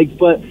mistakes,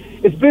 but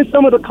it's been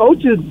some of the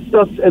coaches'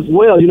 stuff as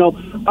well.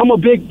 I'm a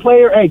big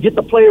player. Hey, get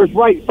the players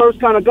right first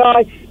kind of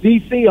guy.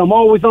 DC, I'm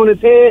always on his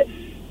head.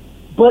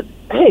 But,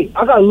 hey,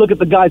 I got to look at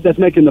the guys that's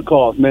making the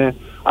calls, man.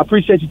 I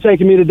appreciate you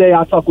taking me today.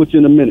 I'll talk with you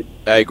in a minute.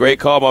 Hey, great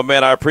call, my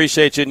man. I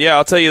appreciate you. And, yeah,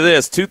 I'll tell you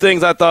this. 2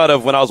 things I thought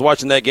of when I was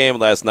watching that game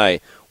last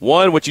night.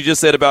 One, what you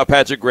just said about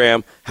Patrick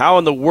Graham. How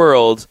in the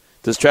world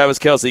does Travis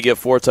Kelce get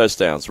 4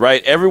 touchdowns,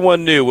 right?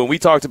 Everyone knew when we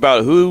talked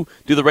about who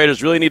do the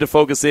Raiders really need to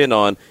focus in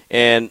on,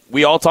 and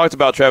we all talked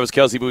about Travis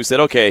Kelce, but we said,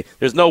 okay,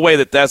 there's no way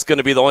that that's going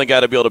to be the only guy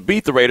to be able to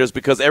beat the Raiders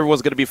because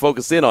everyone's going to be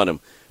focused in on him.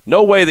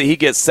 No way that he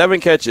gets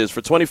 7 catches for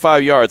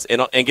 25 yards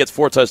and gets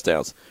 4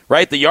 touchdowns,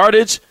 right? The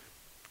yardage,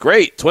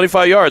 great,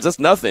 25 yards, that's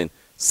nothing.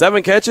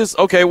 7 catches,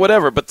 okay,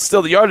 whatever, but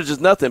still the yardage is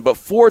nothing. But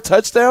 4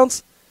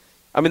 touchdowns?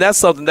 I mean, that's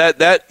something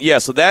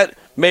so that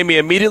made me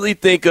immediately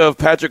think of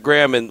Patrick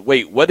Graham and,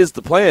 wait, what is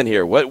the plan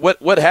here?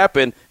 What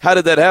happened? How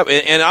did that happen?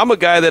 And I'm a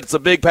guy that's a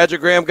big Patrick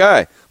Graham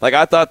guy. Like,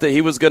 I thought that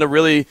he was going to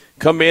really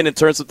come in and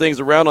turn some things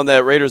around on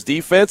that Raiders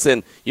defense.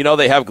 And,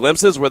 they have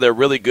glimpses where they're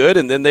really good,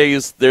 and then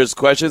there's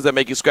questions that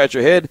make you scratch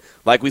your head,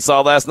 like we saw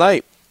last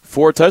night.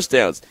 4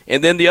 touchdowns.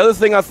 And then the other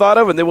thing I thought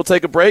of, and then we'll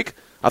take a break,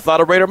 I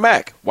thought of Raider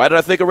Mack. Why did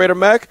I think of Raider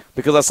Mack?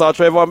 Because I saw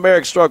Trayvon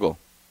Merrick struggle.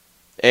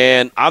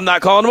 And I'm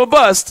not calling him a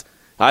bust.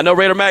 I know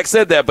Raider Mack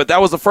said that, but that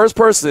was the first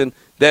person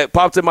that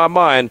popped in my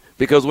mind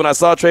because when I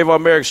saw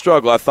Trayvon Merrick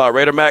struggle, I thought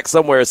Raider Mack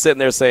somewhere is sitting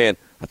there saying,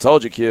 I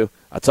told you, Q.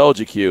 I told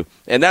you, Q.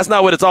 And that's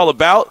not what it's all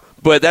about,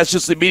 but that's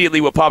just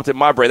immediately what popped in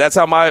my brain. That's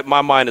how my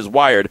mind is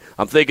wired.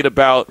 I'm thinking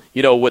about,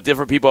 what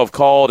different people have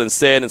called and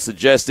said and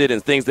suggested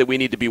and things that we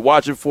need to be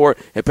watching for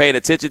and paying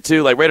attention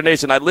to. Like Raider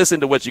Nation, I listen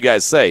to what you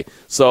guys say.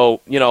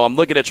 So, I'm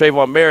looking at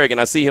Trayvon Merrick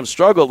and I see him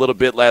struggle a little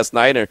bit last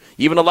night or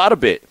even a lot of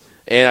bit.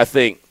 And I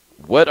think,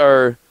 what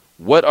are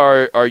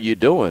you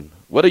doing?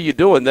 What are you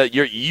doing? That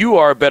you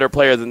are a better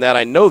player than that.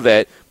 I know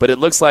that, but it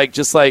looks like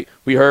just like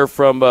we heard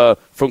from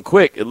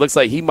Quick, it looks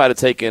like he might have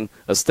taken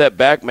a step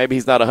back. Maybe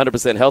he's not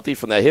 100% healthy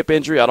from that hip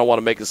injury. I don't want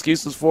to make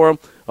excuses for him.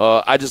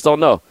 I just don't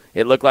know.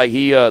 It looked like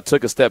he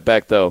took a step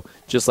back, though,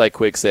 just like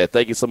Quick said.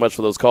 Thank you so much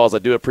for those calls. I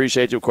do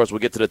appreciate you. Of course, we'll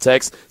get to the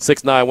text,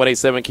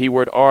 69187,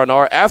 keyword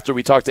R&R, after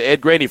we talk to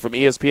Ed Graney from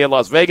ESPN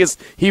Las Vegas.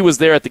 He was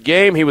there at the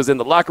game. He was in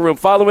the locker room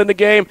following the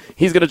game.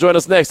 He's going to join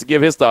us next to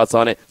give his thoughts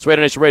on it. It's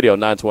Raider Nation Radio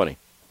 920.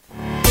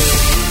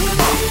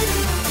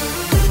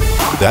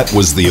 That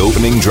was the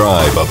opening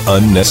drive of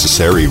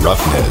Unnecessary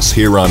Roughness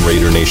here on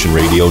Raider Nation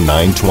Radio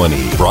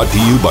 920. Brought to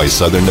you by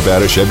Southern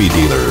Nevada Chevy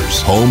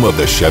Dealers, home of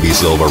the Chevy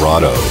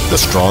Silverado, the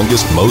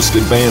strongest, most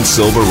advanced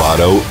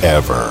Silverado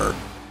ever.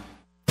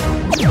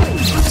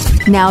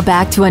 Now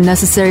back to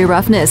Unnecessary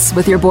Roughness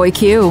with your boy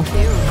Q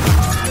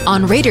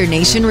on Raider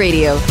Nation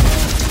Radio.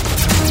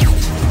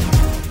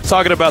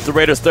 Talking about the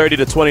Raiders'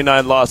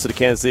 30-29 loss to the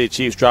Kansas City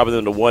Chiefs, dropping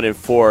them to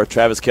 1-4.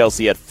 Travis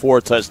Kelce had 4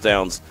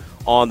 touchdowns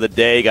on the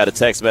day. Got a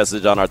text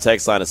message on our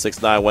text line at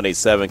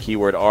 69187,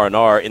 keyword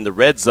R&R. In the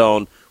red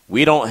zone,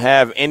 we don't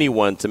have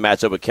anyone to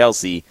match up with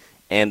Kelce,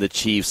 and the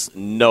Chiefs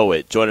know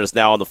it. Joining us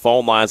now on the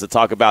phone lines to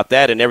talk about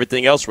that and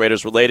everything else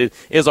Raiders related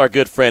is our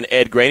good friend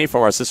Ed Graney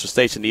from our sister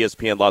station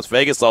ESPN Las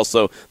Vegas.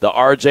 Also, the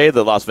RJ,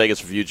 the Las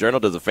Vegas Review-Journal,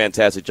 does a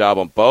fantastic job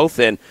on both.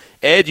 And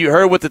Ed, you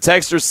heard what the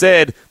texter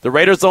said. The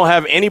Raiders don't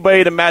have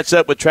anybody to match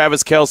up with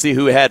Travis Kelce,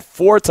 who had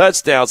 4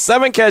 touchdowns,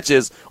 7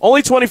 catches,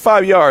 only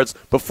 25 yards,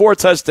 but 4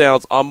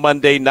 touchdowns on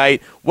Monday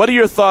night. What are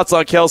your thoughts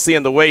on Kelce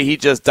and the way he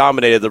just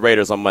dominated the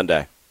Raiders on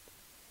Monday?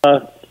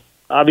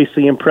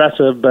 Obviously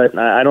impressive, but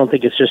I don't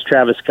think it's just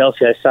Travis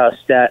Kelce. I saw a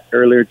stat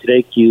earlier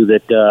today, Q,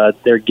 that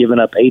they're giving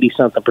up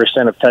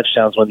 80-something% of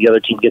touchdowns when the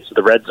other team gets to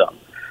the red zone.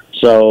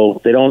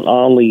 So they don't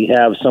only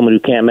have someone who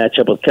can't match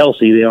up with Kelce,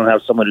 they don't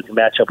have someone who can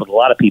match up with a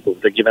lot of people.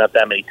 They're giving up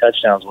that many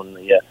touchdowns when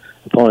the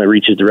opponent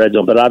reaches the red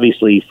zone. But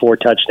obviously 4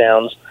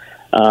 touchdowns.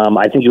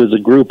 I think it was a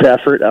group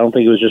effort. I don't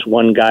think it was just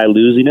one guy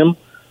losing him.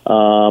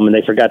 And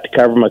they forgot to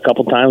cover him a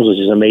couple times, which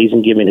is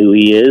amazing given who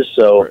he is.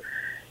 So,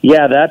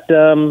 yeah,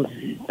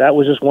 that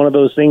was just one of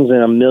those things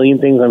and a million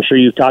things I'm sure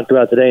you've talked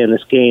about today in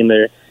this game.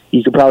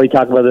 You could probably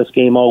talk about this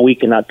game all week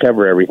and not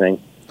cover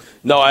everything.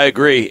 No, I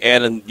agree.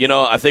 And,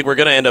 I think we're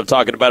going to end up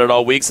talking about it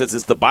all week since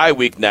it's the bye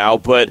week now.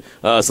 But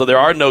so there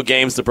are no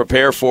games to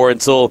prepare for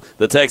until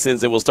the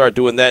Texans, and we'll start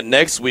doing that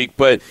next week.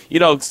 But,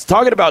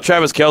 talking about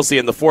Travis Kelce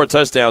and the 4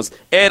 touchdowns,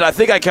 Ed, I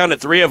think I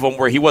counted 3 of them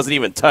where he wasn't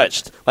even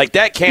touched. Like,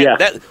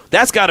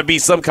 that's got to be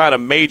some kind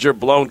of major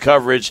blown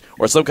coverage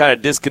or some kind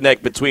of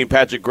disconnect between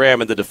Patrick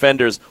Graham and the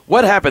defenders.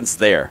 What happens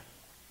there?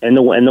 And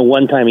the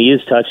one time he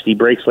is touched, he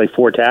breaks like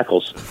 4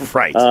 tackles.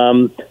 Right.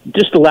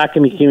 Just the lack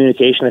of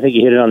communication. I think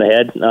you hit it on the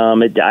head.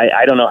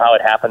 I don't know how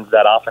it happens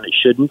that often. It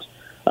shouldn't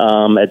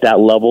at that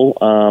level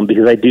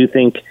because I do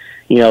think,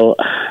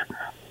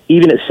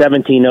 even at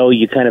 17-0,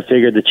 you kind of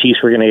figured the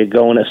Chiefs were going to get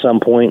going at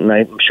some point, and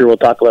I'm sure we'll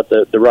talk about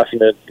the roughing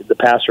the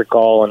passer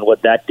call and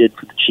what that did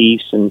for the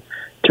Chiefs and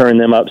turned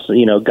them up,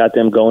 got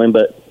them going.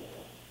 But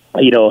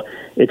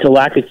it's a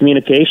lack of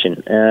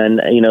communication, and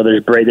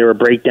there were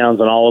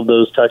breakdowns on all of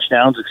those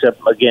touchdowns,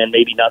 except again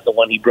maybe not the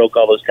one he broke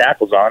all those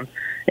tackles on,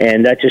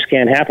 and that just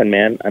can't happen,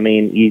 man. I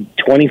mean,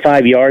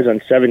 25 yards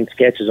on 7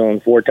 catches on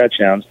 4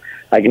 touchdowns.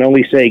 I can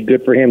only say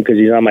good for him because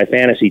he's on my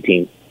fantasy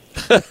team.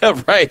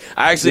 Right.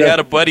 I actually had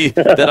a buddy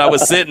that I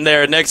was sitting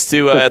there next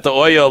to at the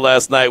Oyo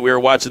last night. We were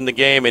watching the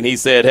game, and he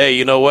said, "Hey,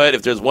 you know what?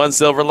 If there's one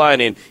silver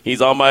lining,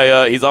 he's on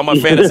my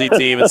fantasy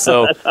team." And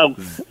so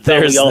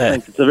there's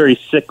that. It's a very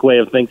sick way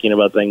of thinking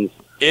about things.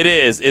 It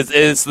is.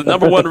 It's the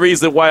number one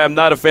reason why I'm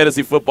not a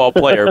fantasy football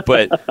player.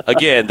 But,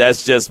 again,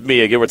 that's just me.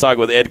 Again, we're talking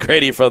with Ed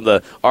Grady from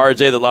the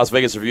RJ, the Las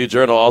Vegas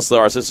Review-Journal, also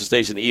our sister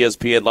station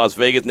ESPN Las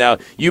Vegas. Now,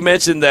 you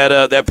mentioned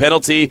that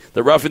penalty,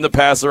 the roughing the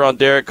passer on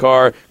Derek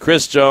Carr,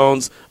 Chris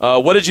Jones.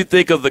 What did you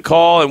think of the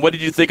call, and what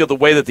did you think of the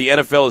way that the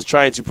NFL is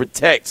trying to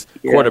protect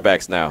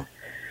quarterbacks now?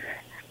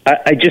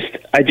 I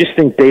just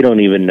think they don't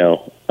even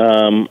know.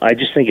 I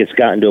just think it's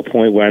gotten to a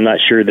point where I'm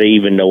not sure they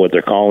even know what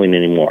they're calling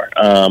anymore.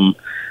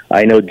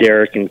 I know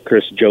Derek and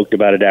Chris joked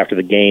about it after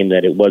the game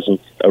that it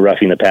wasn't a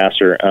roughing the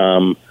passer.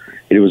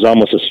 It was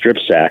almost a strip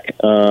sack.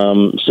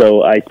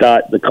 So I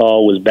thought the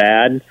call was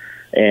bad,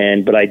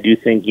 but I do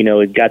think,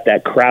 it got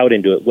that crowd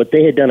into it. What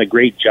they had done a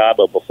great job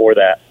of before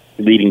that,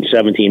 leading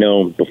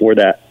 17-0 before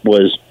that,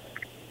 was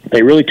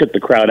they really took the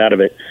crowd out of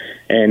it.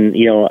 And,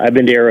 I've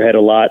been to Arrowhead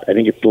a lot. I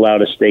think it's the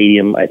loudest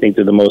stadium. I think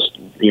they're the most,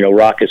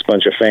 raucous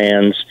bunch of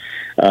fans,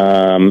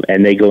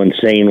 and they go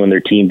insane when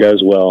their team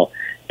does well.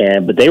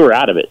 But they were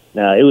out of it.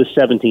 It was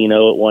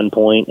 17-0 at one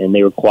point, and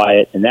they were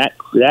quiet. And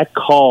that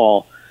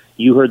call,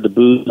 you heard the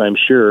boos, I'm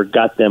sure,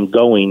 got them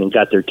going and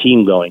got their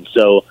team going.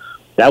 So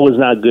that was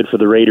not good for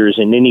the Raiders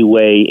in any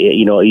way.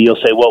 You'll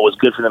say, well, it was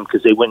good for them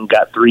because they went and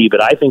got 3.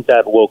 But I think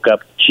that woke up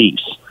the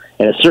Chiefs,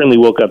 and it certainly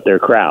woke up their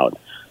crowd.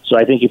 So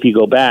I think if you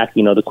go back,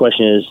 the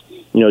question is,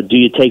 do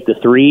you take the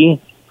 3?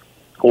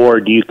 Or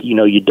do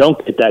you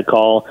don't get that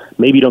call?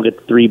 Maybe you don't get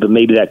the 3, but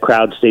maybe that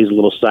crowd stays a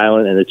little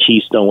silent and the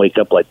Chiefs don't wake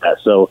up like that.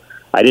 So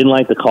I didn't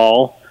like the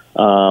call.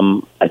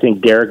 I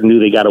think Derek knew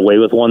they got away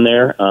with one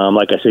there.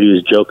 Like I said, he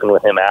was joking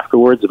with him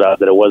afterwards about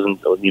that it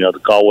wasn't, the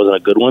call wasn't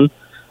a good one.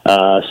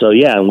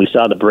 And we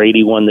saw the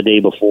Brady one the day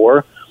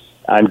before.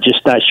 I'm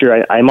just not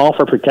sure. I'm all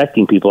for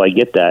protecting people. I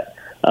get that.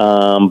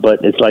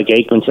 But it's like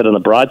Aikman said on the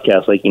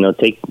broadcast, what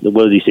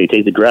does he say?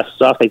 Take the dresses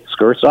off, take the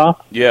skirts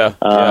off. Yeah.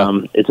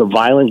 It's a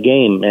violent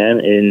game, man,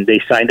 and they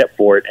signed up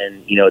for it.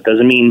 And, it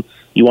doesn't mean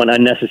you want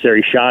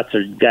unnecessary shots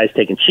or guys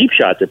taking cheap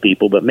shots at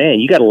people, but, man,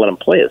 you got to let them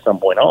play at some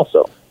point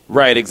also.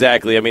 Right,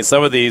 exactly. I mean,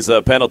 some of these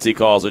penalty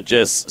calls are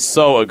just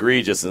so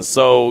egregious and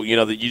so,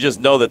 that you just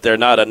know that they're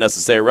not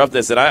unnecessary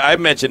roughness. And I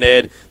mentioned,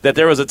 Ed, that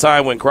there was a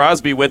time when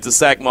Crosby went to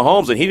sack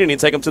Mahomes and he didn't even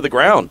take him to the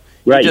ground.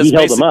 Right, he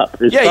held him up.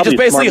 He just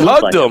basically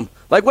hugged him.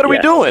 Like, what are we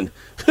doing?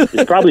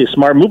 It's probably a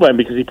smart move by him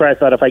because he probably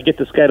thought if I get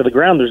this guy to the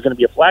ground, there's going to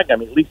be a flag. I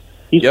mean, at least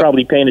he's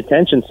probably paying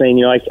attention,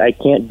 saying, I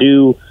can't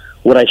do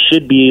what I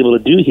should be able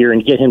to do here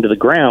and get him to the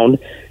ground.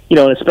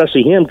 And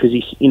especially him because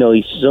he's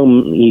so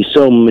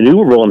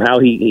maneuverable in how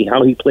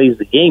he plays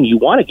the game. You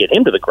want to get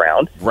him to the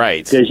ground,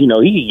 right? Because he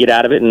could get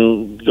out of it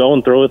and go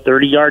and throw a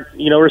 30-yard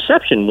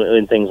reception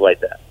and things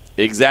like that.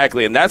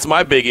 Exactly, and that's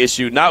my big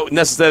issue. Not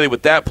necessarily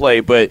with that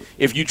play, but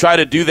if you try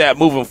to do that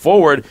moving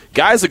forward,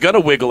 guys are going to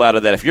wiggle out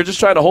of that. If you're just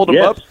trying to hold them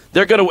up,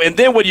 they're going to. And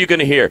then what are you going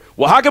to hear?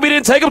 Well, how come he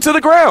didn't take them to the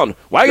ground?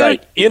 Why?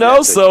 Right.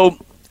 Exactly. So.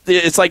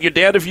 It's like you're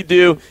damned if you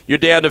do, you're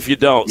damned if you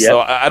don't. Yep.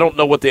 So I don't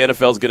know what the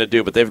NFL is going to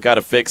do, but they've got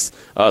to fix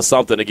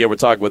something. Again, we're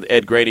talking with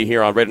Ed Grady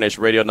here on Raider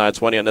Nation Radio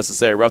 920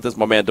 Unnecessary Roughness.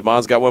 My man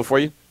DeMond's got one for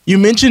you. You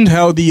mentioned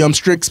how the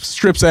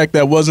strip sack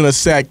that wasn't a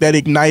sack, that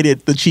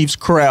ignited the Chiefs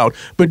crowd.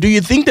 But do you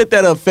think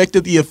that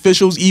affected the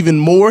officials even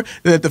more,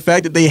 that the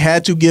fact that they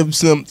had to give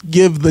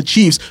the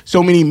Chiefs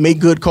so many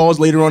make-good calls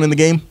later on in the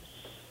game?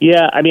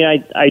 Yeah, I mean,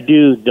 I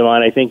do,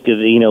 DeMond. I think,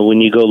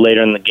 when you go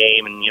later in the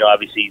game, and,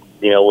 obviously,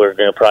 we're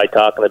going to probably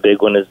talk on the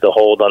big one is the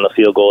hold on the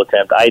field goal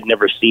attempt. I had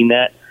never seen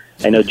that.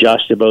 I know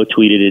Josh DeBow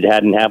tweeted it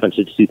hadn't happened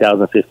since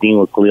 2015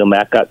 when Khalil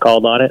Mack got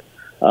called on it.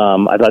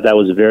 I thought that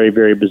was very,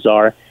 very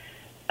bizarre.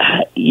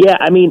 Yeah,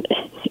 I mean,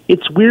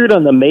 it's weird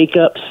on the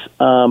makeups.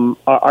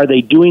 Are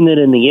they doing it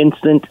in the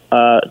instant?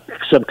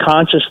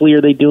 Subconsciously,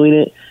 are they doing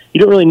it?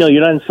 You don't really know.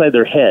 You're not inside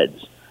their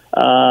heads.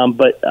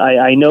 But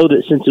I know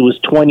that since it was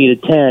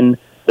 20-10,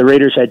 the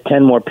Raiders had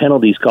 10 more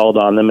penalties called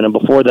on them, and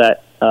before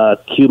that,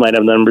 Q might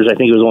have the numbers. I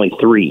think it was only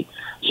 3.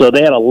 So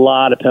they had a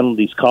lot of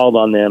penalties called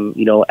on them.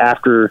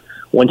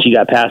 Once you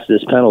got past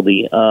this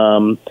penalty,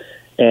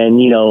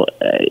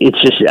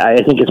 it's just I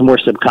think it's more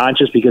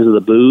subconscious because of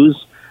the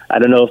boos. I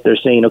don't know if they're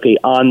saying, okay,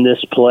 on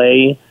this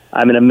play,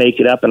 I'm going to make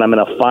it up and I'm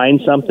going to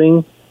find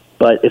something.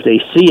 But if they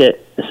see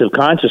it,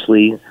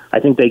 subconsciously, I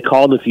think they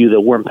called a few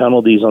that weren't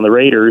penalties on the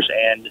Raiders,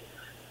 and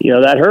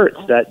that hurts.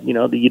 That you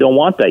don't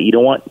want that. You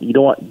don't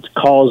want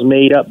calls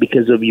made up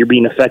because of you're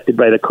being affected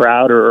by the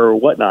crowd or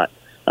whatnot.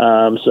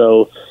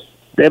 So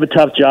they have a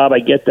tough job. I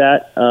get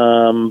that,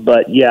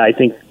 but yeah, I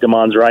think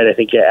Damon's right. I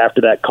think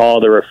after that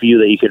call, there were a few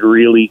that you could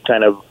really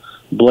kind of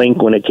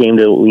blink when it came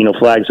to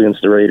flags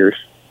against the Raiders.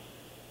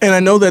 And I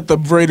know that the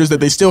Raiders, that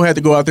they still had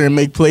to go out there and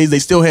make plays. They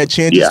still had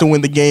chances to win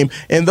the game.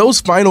 And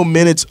those final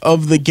minutes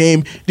of the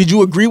game, did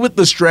you agree with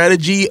the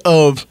strategy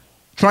of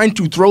trying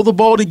to throw the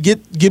ball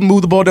to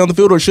move the ball down the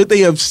field, or should they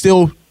have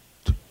still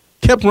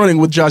kept running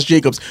with Josh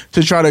Jacobs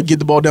to try to get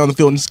the ball down the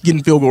field and get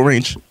in field goal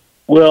range?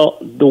 Well,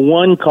 the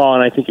one call,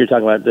 and I think you're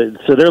talking about,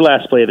 so their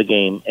last play of the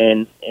game,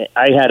 and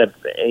I had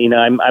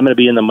I'm going to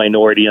be in the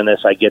minority on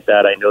this. I get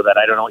that. I know that.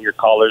 I don't know what your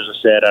callers have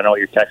said. I don't know what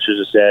your texters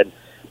have said.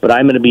 But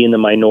I'm going to be in the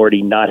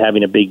minority not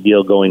having a big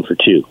deal going for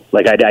two.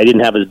 Like, I didn't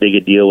have as big a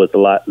deal with that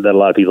a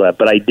lot of people have,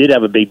 but I did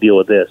have a big deal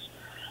with this.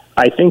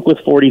 I think with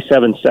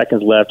 47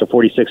 seconds left, or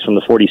 46 from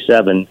the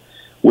 47,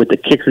 with the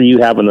kicker you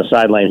have on the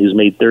sideline who's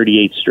made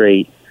 38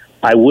 straight,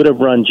 I would have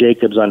run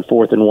Jacobs on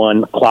 4th and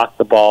 1, clocked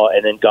the ball,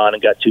 and then gone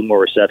and got 2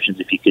 more receptions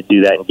if you could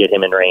do that and get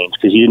him in range,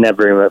 because you didn't have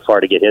very far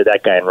to get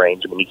that guy in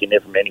range. I mean, you can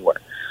hit from anywhere.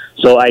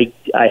 So I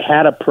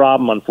had a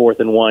problem on 4th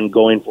and 1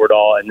 going for it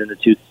all, and then the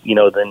two, then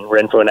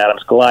Renfrow and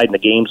Adams collide and the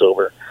game's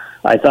over.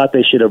 I thought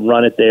they should have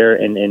run it there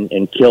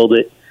and killed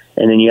it,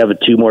 and then you have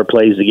 2 more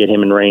plays to get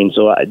him in range.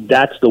 So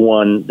that's the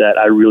one that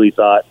I really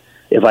thought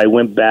if I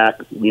went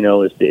back,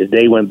 if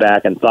they went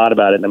back and thought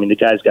about it. I mean, the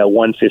guy's got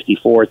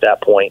 154 at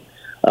that point.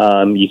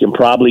 You can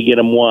probably get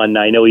him one.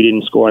 I know he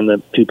didn't score on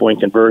the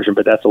 2-point conversion,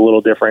 but that's a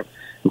little different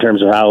in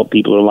terms of how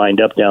people are lined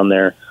up down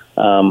there.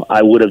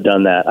 I would have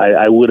done that.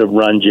 I would have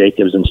run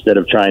Jacobs instead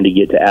of trying to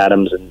get to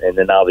Adams, and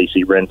then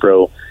obviously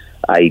Renfrow.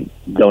 I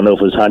don't know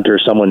if it was Hunter.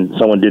 Someone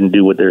didn't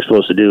do what they're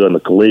supposed to do on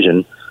the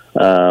collision.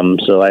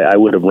 So I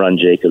would have run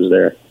Jacobs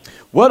there.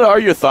 What are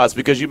your thoughts?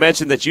 Because you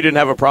mentioned that you didn't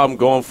have a problem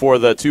going for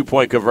the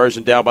 2-point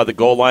conversion down by the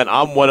goal line.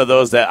 I'm one of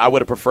those that I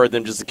would have preferred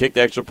them just to kick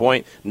the extra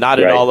point, knot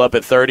it all up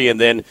at 30, and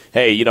then,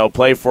 hey,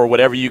 play for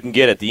whatever you can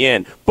get at the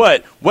end.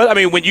 But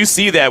when you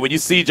see that, when you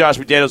see Josh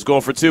McDaniels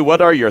going for 2,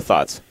 what are your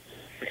thoughts?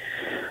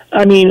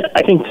 I mean,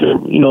 I think,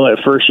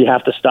 at first you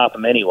have to stop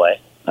them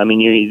anyway. I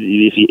mean,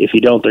 if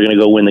you don't, they're going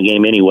to go win the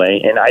game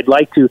anyway. And I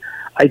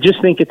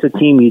just think it's a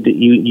team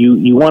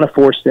you want to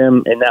force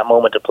them in that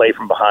moment to play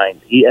from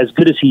behind. As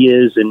good as he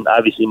is, and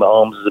obviously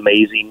Mahomes is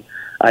amazing,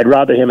 I'd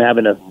rather him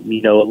having a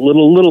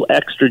little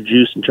extra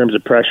juice in terms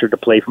of pressure to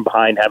play from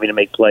behind, having to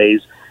make plays.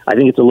 I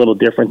think it's a little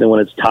different than when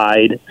it's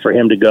tied for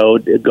him to go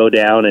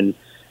down and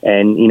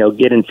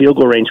get in field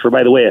goal range for,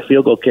 by the way, a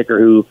field goal kicker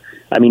who,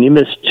 I mean, he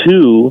missed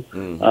 2.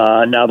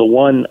 Now the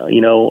one,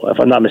 if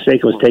I'm not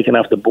mistaken, was taken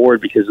off the board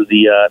because of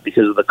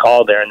the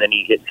call there, and then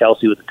he hit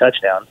Kelsey with a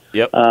touchdown.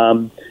 Yep.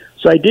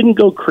 So I didn't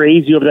go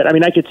crazy over that. I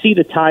mean, I could see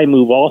the tie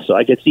move also.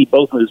 I could see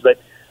both moves, but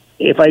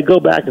if I go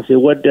back and say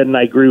what didn't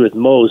I agree with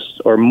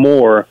most or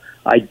more,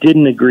 I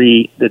didn't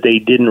agree that they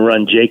didn't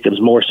run Jacobs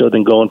more so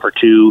than going for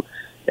 2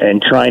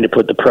 and trying to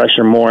put the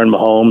pressure more on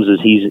Mahomes as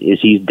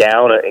he's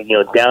down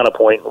a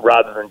point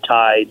rather than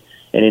tied.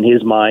 And in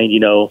his mind,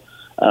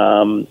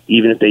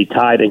 even if they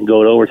tie, they can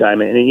go to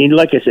overtime. And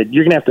like I said,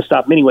 you're going to have to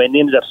stop him anyway, and they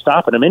ended up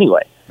stopping him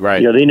anyway.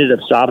 Right. They ended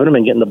up stopping him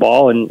and getting the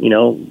ball and,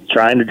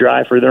 trying to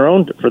drive for their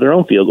own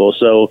field goal.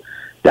 So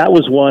that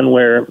was one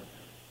where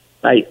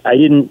I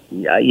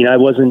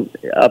wasn't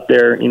up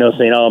there,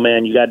 saying, oh,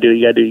 man, you got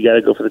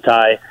to go for the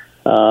tie.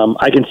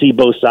 I can see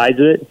both sides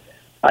of it.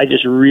 I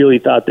just really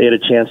thought they had a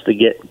chance to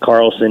get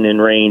Carlson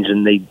in range,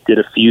 and they did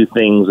a few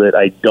things that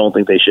I don't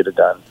think they should have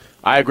done.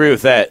 I agree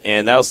with that,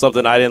 and that was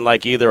something I didn't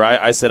like either.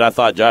 I said I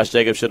thought Josh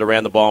Jacobs should have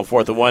ran the ball on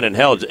 4th and 1, and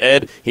hell,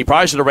 Ed, he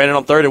probably should have ran it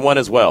on 3rd and 1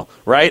 as well,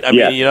 right? I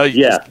mean,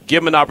 just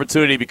give him an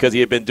opportunity because he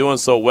had been doing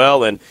so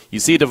well, and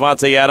you see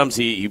Davante Adams,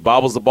 he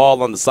bobbles the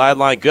ball on the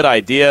sideline. Good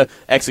idea.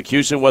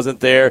 Execution wasn't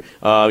there.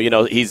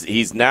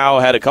 He's now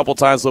had a couple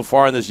times so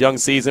far in this young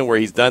season where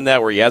he's done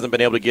that, where he hasn't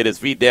been able to get his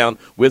feet down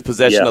with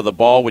possession of the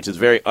ball, which is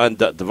very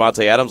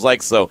Davante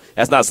Adams-like, so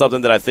that's not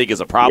something that I think is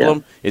a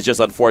problem. It's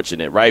just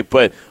unfortunate, right?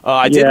 But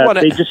I did want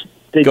to...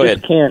 They just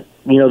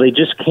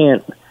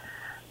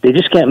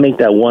can't make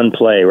that one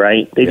play,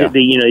 right? They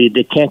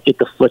can't get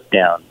the foot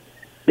down.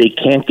 They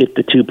can't get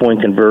the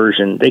 2-point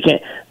conversion. They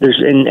can't.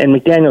 And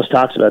McDaniels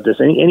talks about this,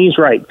 and he's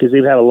right because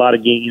they've had a lot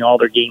of games, all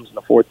their games in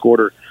the fourth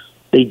quarter.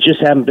 They just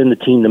haven't been the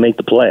team to make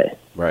the play.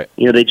 Right.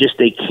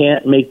 They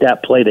can't make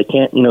that play. They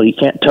can't. You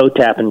can't toe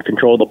tap and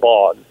control the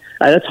ball.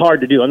 That's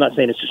hard to do. I'm not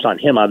saying it's just on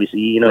him. Obviously,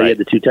 he had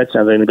the 2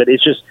 touchdowns, but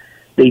it's just.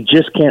 They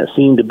just can't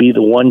seem to be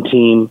the one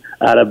team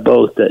out of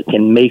both that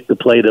can make the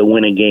play to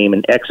win a game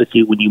and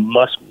execute when you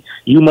must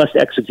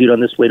execute on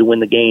this play to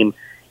win the game.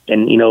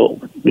 And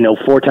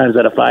 4 times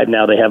out of 5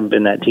 now they haven't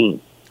been that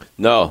team.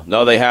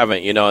 No, they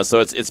haven't. And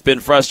so it's been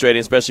frustrating,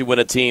 especially when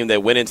a team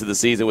that went into the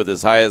season with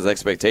as high as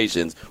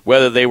expectations,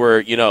 whether they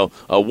were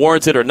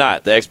warranted or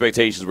not, the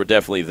expectations were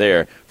definitely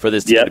there for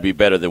this team to be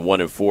better than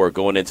 1-4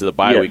 going into the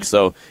bye week.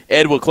 So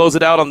Ed, we'll close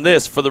it out on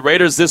this for the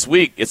Raiders this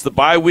week. It's the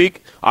bye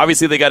week.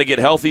 Obviously, they got to get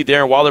healthy.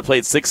 Darren Waller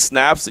played 6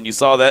 snaps, and you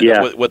saw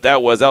that. What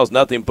that was. That was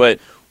nothing. But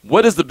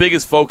what is the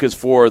biggest focus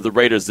for the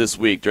Raiders this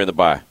week during the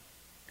bye?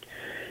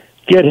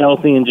 Get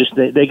healthy and just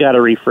they got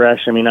to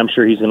refresh. I mean, I'm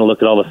sure he's going to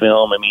look at all the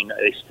film. I mean,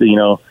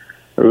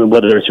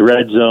 whether it's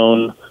red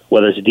zone,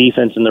 whether it's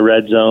defense in the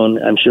red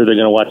zone, I'm sure they're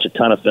going to watch a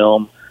ton of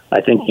film.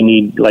 I think you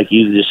need, like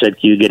you just said,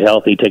 Q, get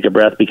healthy, take a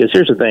breath. Because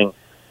here's the thing,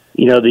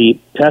 the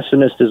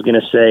pessimist is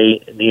going to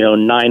say,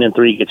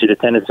 9-3 gets you to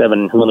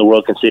 10-7. Who in the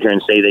world can sit here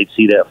and say they'd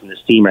see that from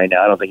this team right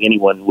now? I don't think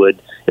anyone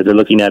would if they're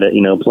looking at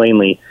it,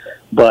 plainly.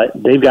 But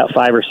they've got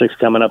 5 or 6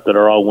 coming up that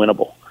are all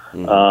winnable.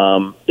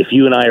 If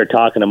you and I are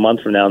talking a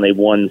month from now and they've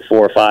won 4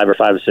 or 5 or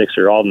 5 or 6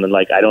 or all of them,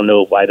 I don't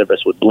know if either of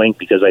us would blink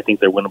because I think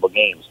they're winnable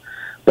games.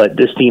 But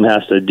this team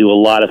has to do a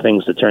lot of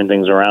things to turn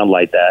things around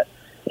like that.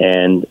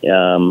 And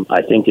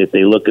I think if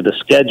they look at the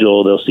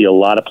schedule, they'll see a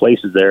lot of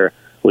places there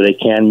where they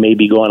can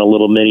maybe go on a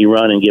little mini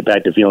run and get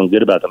back to feeling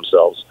good about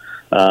themselves.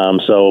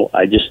 So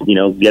I just,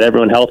 get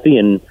everyone healthy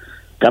and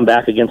come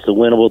back against a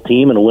winnable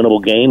team and a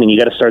winnable game. And you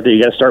got to start there.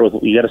 You got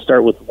to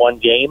start with one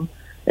game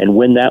and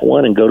win that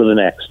one and go to the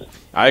next.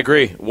 I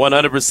agree,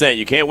 100%.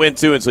 You can't win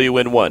 2 until you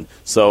win 1.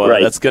 So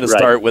that's going to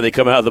start when they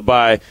come out of the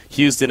bye.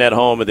 Houston at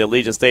home at the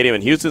Allegiant Stadium,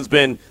 and Houston's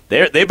been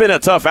they've been a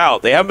tough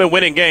out. They haven't been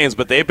winning games,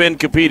 but they've been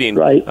competing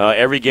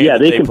every game that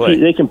they play.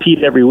 They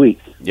compete every week.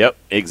 Yep,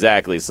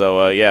 exactly. So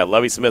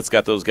Lovie Smith's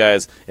got those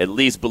guys at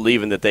least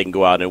believing that they can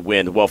go out and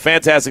win. Well,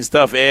 fantastic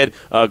stuff, Ed.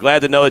 Glad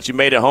to know that you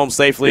made it home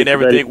safely and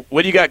everything. Ready.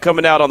 What do you got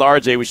coming out on the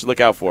RJ we should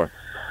look out for?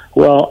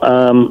 Well,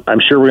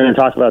 I'm sure we're going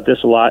to talk about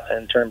this a lot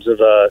in terms of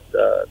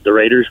the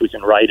Raiders. We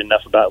can't write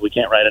enough about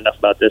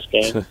this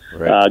game.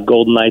 Right.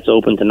 Golden Knights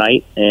open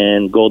tonight,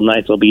 and Golden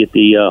Knights will be at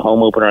the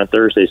home opener on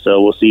Thursday.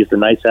 So we'll see if the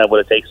Knights have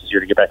what it takes this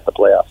year to get back to the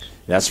playoffs.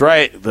 That's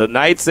right. The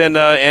Knights and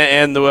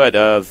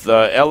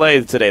the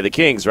L.A. today, the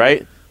Kings,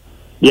 right?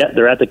 Yeah,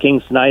 they're at the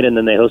Kings tonight, and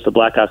then they host the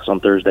Blackhawks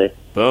on Thursday.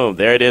 Boom.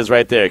 There it is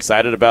right there.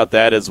 Excited about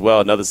that as well.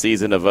 Another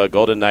season of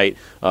Golden Knight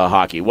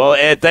hockey. Well,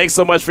 Ed, thanks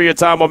so much for your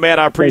time, my man.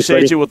 I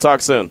appreciate you. We'll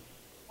talk soon.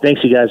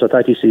 Thanks, you guys. I'll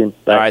talk to you soon.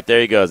 Bye. All right,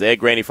 there he goes. Ed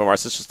Graney from our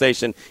sister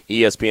station,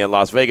 ESPN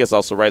Las Vegas,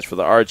 also writes for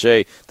the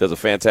RJ, does a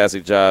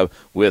fantastic job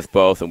with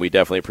both, and we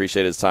definitely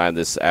appreciate his time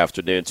this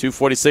afternoon.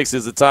 2:46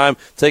 is the time.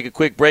 Take a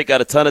quick break. Got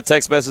a ton of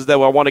text messages that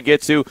I want to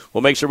get to.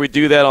 We'll make sure we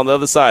do that on the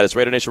other side. It's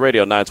Raider Nation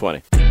Radio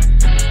 920.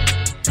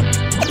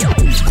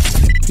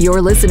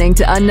 You're listening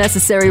to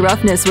Unnecessary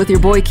Roughness with your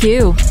boy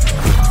Q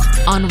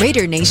on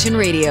Raider Nation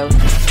Radio.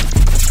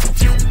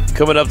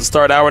 Coming up to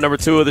start hour number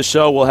 2 of the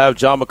show, we'll have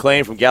John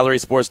McClain from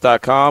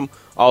GallerySports.com,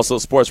 also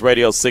Sports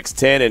Radio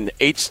 610 in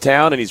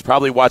H-Town, and he's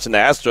probably watching the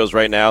Astros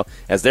right now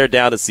as they're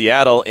down to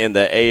Seattle in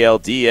the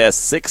ALDS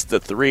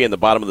 6-3 in the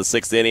bottom of the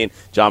 6th inning.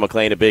 John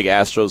McClain, a big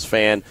Astros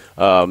fan.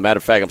 Matter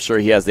of fact, I'm sure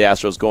he has the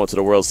Astros going to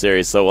the World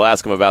Series, so we'll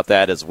ask him about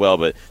that as well.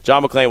 But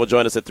John McClain will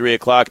join us at 3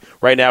 o'clock.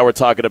 Right now we're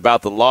talking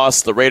about the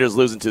loss. The Raiders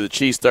losing to the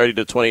Chiefs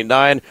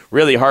 30-29.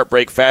 Really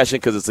heartbreak fashion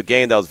because it's a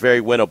game that was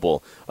very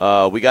winnable.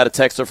 We got a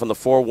texter from the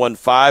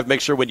 415. Make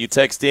sure when you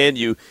text in,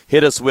 you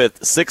hit us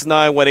with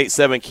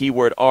 69187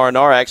 keyword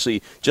R&R. I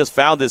actually just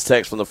found this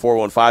text from the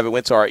 415. It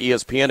went to our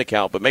ESPN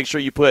account, but make sure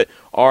you put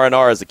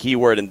R&R as a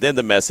keyword and then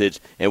the message,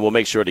 and we'll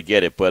make sure to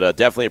get it. But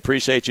definitely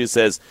appreciate you. It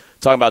says,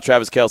 talking about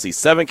Travis Kelce,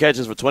 7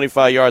 catches for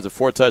 25 yards and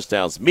 4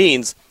 touchdowns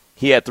means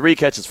he had 3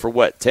 catches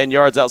for 10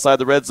 yards outside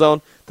the red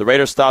zone? The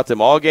Raiders stopped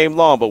him all game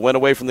long, but went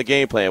away from the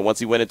game plan once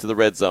he went into the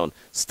red zone.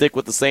 Stick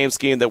with the same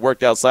scheme that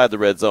worked outside the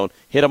red zone.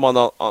 Hit him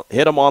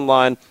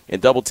online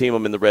and double team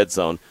him in the red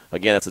zone.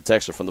 Again, that's a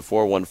texture from the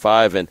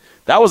 415, and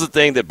that was the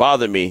thing that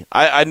bothered me.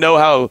 I know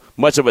how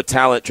much of a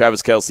talent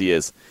Travis Kelce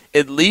is.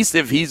 At least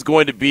if he's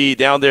going to be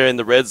down there in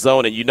the red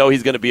zone and you know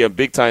he's going to be a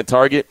big-time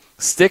target,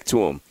 stick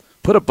to him.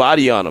 Put a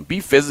body on him. Be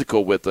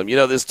physical with him.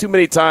 There's too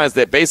many times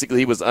that basically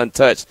he was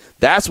untouched.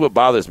 That's what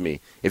bothers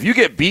me. If you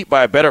get beat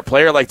by a better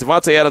player, like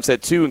Devontae Adams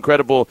had 2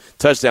 incredible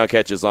touchdown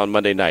catches on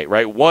Monday night,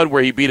 right? One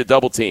where he beat a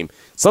double team.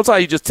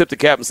 Sometimes you just tip the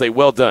cap and say,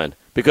 well done,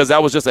 because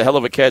that was just a hell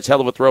of a catch,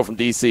 hell of a throw from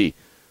DC.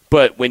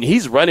 But when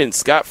he's running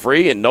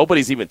scot-free and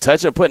nobody's even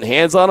touching him, putting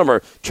hands on him,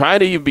 or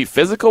trying to even be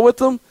physical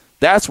with him,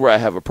 that's where I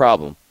have a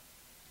problem.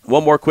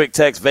 One more quick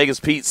text. Vegas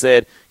Pete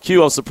said,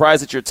 Q, I'm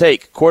surprised at your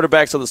take.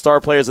 Quarterbacks are the star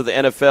players of the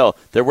NFL.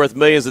 They're worth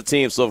millions of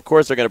teams, so of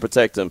course they're going to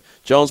protect them.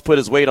 Jones put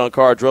his weight on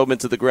Carr, drove him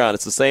into the ground.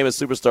 It's the same as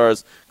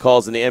superstars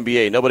calls in the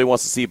NBA. Nobody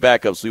wants to see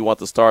backups, so we want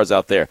the stars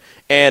out there.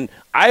 And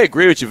I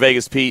agree with you,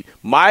 Vegas Pete.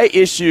 My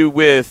issue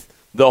with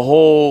the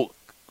whole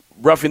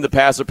roughing the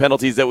passer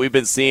penalties that we've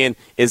been seeing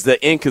is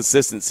the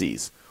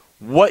inconsistencies.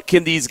 What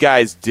can these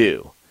guys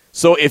do?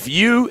 So if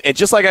you, and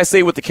just like I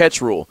say with the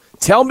catch rule,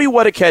 tell me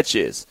what a catch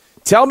is.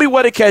 Tell me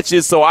what a catch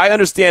is so I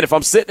understand if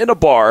I'm sitting in a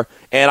bar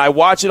and I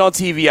watch it on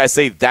TV, I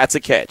say that's a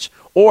catch.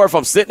 or if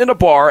I'm sitting in a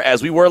bar,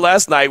 as we were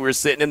last night, we were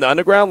sitting in the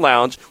Underground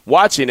Lounge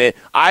watching it,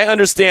 I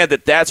understand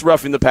that that's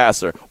roughing the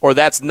passer or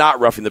that's not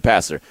roughing the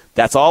passer.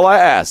 That's all I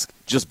ask.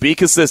 Just be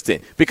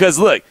consistent. Because,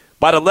 look,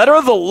 by the letter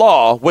of the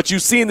law, what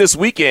you've seen this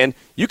weekend,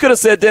 you could have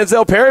said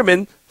Denzel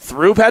Perryman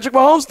threw Patrick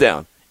Mahomes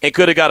down and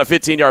could have got a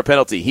 15-yard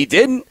penalty. He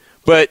didn't,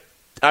 but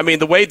I mean,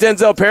 the way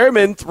Denzel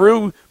Perryman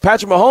threw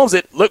Patrick Mahomes,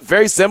 it looked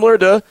very similar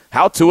to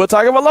how Tua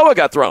Tagovailoa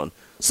got thrown.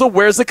 So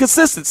where's the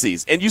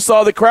consistencies? And you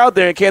saw the crowd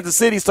there in Kansas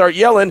City start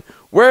yelling,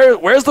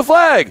 where's the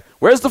flag?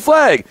 Where's the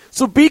flag?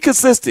 So be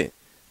consistent.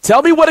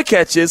 Tell me what a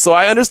catch is so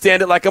I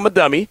understand it like I'm a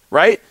dummy,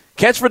 right?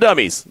 Catch for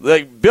dummies.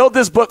 Like, build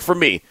this book for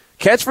me.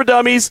 Catch for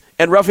dummies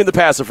and roughing the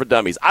passer for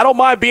dummies. I don't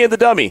mind being the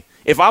dummy.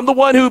 If I'm the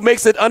one who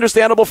makes it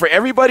understandable for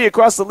everybody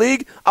across the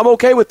league, I'm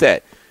okay with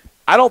that.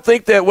 I don't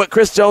think that what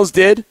Chris Jones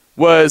did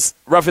was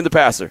roughing the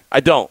passer. I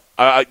don't.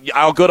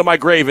 I'll go to my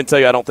grave and tell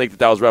you I don't think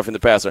that was roughing the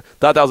passer.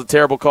 Thought that was a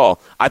terrible call.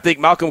 I think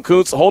Malcolm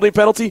Kuntz's holding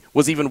penalty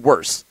was even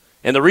worse.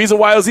 And the reason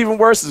why it was even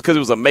worse is because it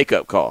was a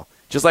makeup call.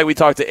 Just like we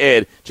talked to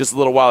Ed just a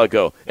little while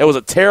ago. It was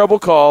a terrible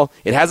call.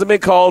 It hasn't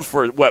been called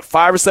for,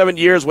 5 or 7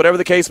 years, whatever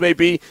the case may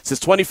be, since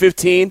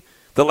 2015.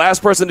 The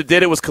last person that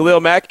did it was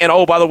Khalil Mack. And,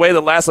 oh, by the way,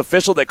 the last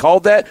official that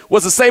called that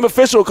was the same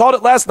official who called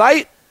it last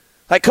night.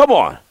 Like, come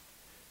on.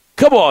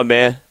 Come on,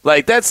 man.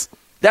 Like, that's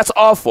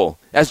awful.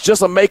 That's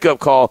just a makeup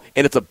call,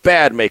 and it's a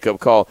bad makeup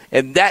call,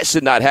 and that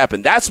should not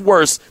happen. That's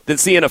worse than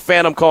seeing a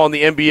phantom call in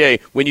the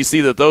NBA when you see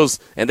that those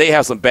 – and they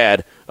have some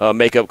bad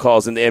makeup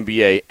calls in the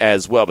NBA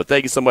as well. But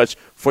thank you so much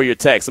for your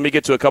text. Let me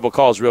get to a couple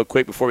calls real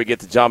quick before we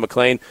get to John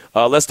McClain.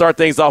 Let's start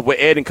things off with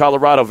Ed in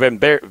Colorado.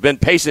 Been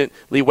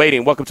patiently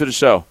waiting. Welcome to the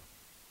show.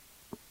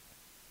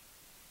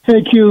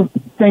 Hey, Q.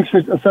 Thanks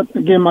for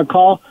getting my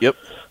call. Yep.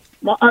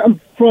 I'm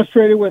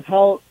frustrated with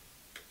how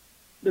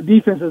the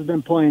defense has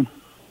been playing.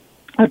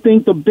 I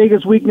think the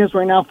biggest weakness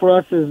right now for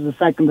us is the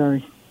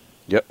secondary.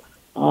 Yep.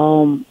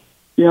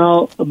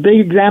 A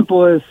big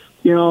example is,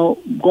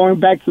 going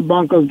back to the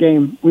Broncos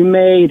game. We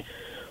made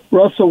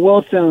Russell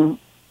Wilson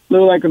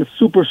look like a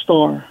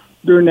superstar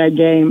during that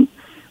game.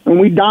 And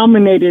we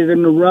dominated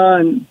in the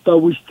run, but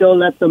we still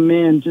let them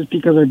in just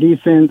because our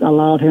defense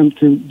allowed him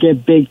to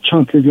get big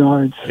chunks of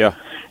yards. Yeah.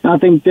 And I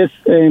think this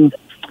and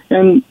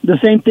the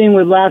same thing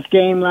with last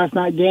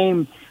night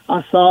game.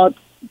 I saw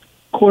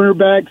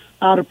cornerbacks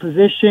out of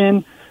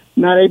position,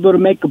 not able to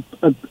make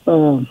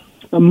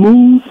a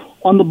move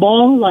on the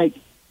ball. Like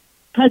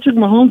Patrick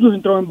Mahomes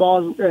wasn't throwing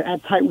balls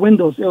at tight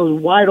windows; it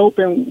was wide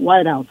open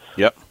wideouts.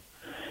 Yep.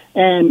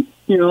 And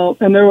they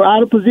were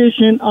out of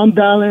position,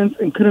 unbalanced,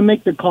 and couldn't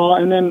make the call.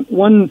 And then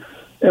one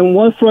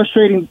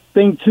frustrating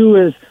thing too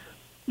is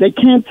they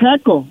can't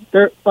tackle.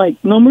 They're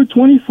like number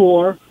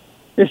 24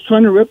 is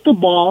trying to rip the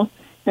ball,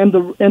 and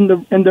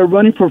they're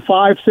running for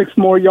 5-6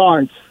 more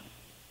yards.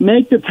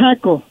 Make the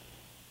tackle.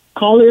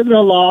 Call it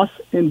a loss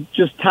and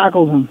just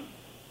tackle them.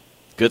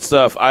 Good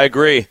stuff. I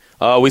agree.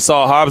 We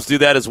saw Hobbs do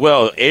that as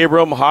well.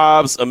 Abram,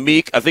 Hobbs,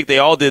 Amik, I think they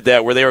all did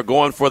that where they were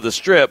going for the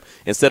strip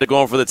instead of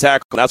going for the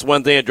tackle. That's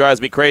one thing that drives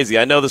me crazy.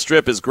 I know the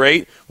strip is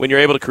great when you're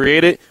able to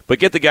create it, but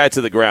get the guy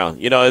to the ground.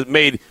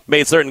 It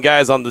made certain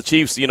guys on the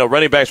Chiefs,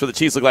 running backs for the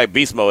Chiefs look like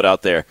beast mode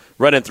out there,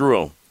 running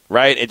through them,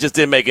 right? It just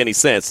didn't make any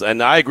sense.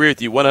 And I agree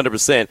with you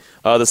 100%.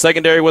 The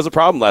secondary was a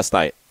problem last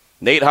night.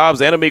 Nate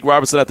Hobbs and Amik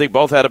Robertson, I think,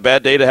 both had a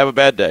bad day to have a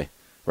bad day.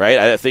 Right?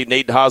 I think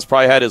Nate Hobbs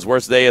probably had his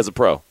worst day as a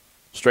pro,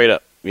 straight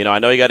up. I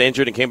know he got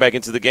injured and came back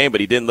into the game, but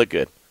he didn't look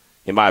good,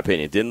 in my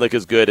opinion. Didn't look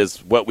as good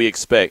as what we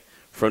expect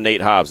from Nate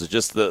Hobbs. It's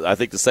just I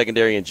think the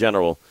secondary in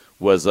general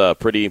was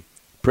pretty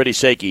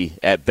shaky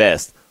at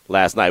best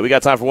last night. We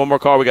got time for one more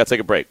call. We got to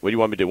take a break. What do you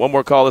want me to do? One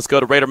more call. Let's go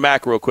to Raider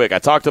Mac real quick. I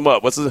talked him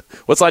up.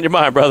 What's on your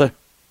mind, brother?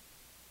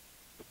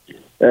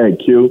 Hey,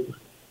 Q.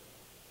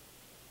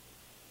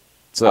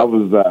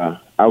 So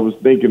I was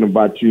thinking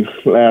about you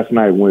last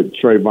night with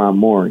Trayvon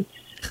Moore.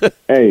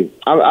 Hey,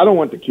 I don't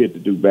want the kid to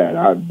do bad.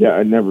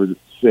 I never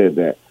said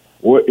that.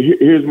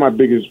 Here's my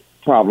biggest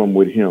problem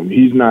with him.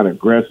 He's not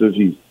aggressive.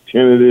 He's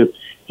tentative.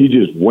 He's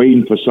just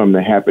waiting for something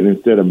to happen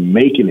instead of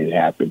making it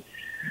happen.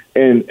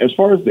 And as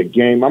far as the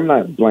game, I'm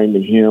not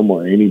blaming him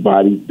or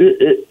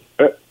anybody.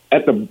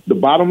 At the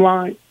bottom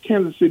line,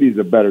 Kansas City is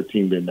a better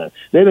team than that.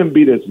 They didn't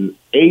beat us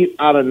 8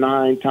 out of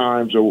 9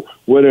 times or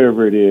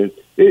whatever it is.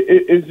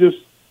 It's just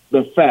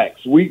the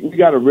facts. We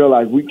got to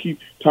realize we keep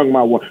talking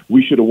about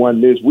we should have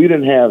won this. We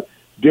didn't have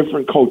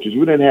different coaches. We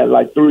didn't have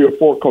like 3 or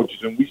 4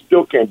 coaches, and we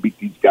still can't beat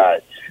these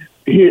guys.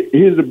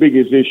 Here's the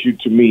biggest issue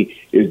to me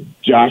is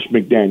Josh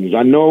McDaniels.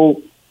 I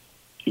know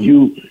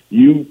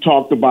you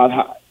talked about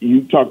how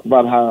you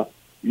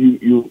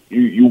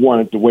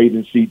wanted to wait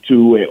and see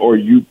too, or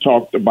you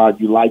talked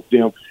about you liked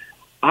them.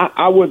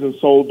 I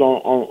wasn't sold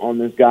on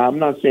this guy. I'm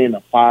not saying to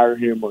fire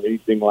him or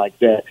anything like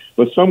that,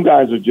 but some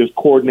guys are just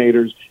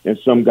coordinators, and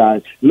some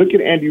guys look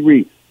at Andy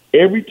Reid.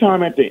 Every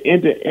time at the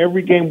end of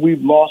every game,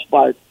 we've lost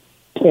by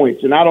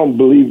points, and I don't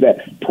believe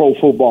that pro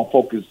football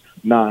focus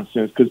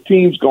nonsense because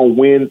teams gonna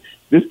win.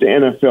 This the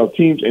NFL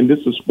teams, and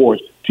this is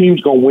sports. Teams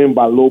gonna win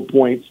by low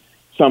points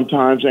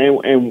sometimes,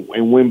 and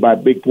win by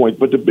big points.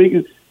 But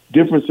the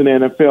difference in the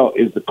NFL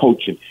is the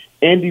coaching.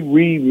 Andy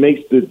Reid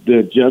makes the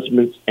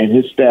adjustments, and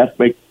his staff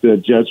make the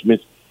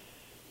adjustments.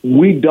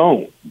 We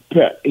don't.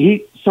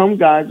 Some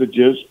guys are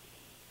just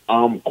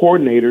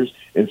coordinators,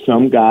 and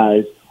some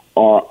guys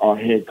are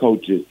head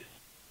coaches.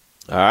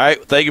 All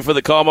right. Thank you for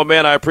the call, my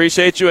man. I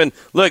appreciate you. And,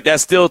 look,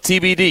 that's still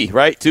TBD,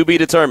 right? To be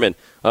determined.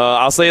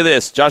 I'll say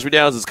this. Josh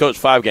McDaniels has coached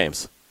 5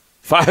 games.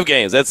 5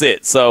 games. That's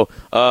it. So,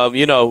 I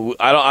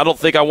don't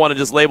think I want to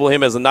just label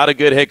him as not a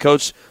good head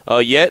coach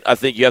yet. I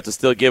think you have to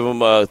still give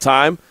him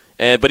time.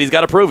 But he's got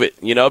to prove it,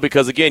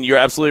 because, again, you're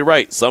absolutely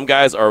right. Some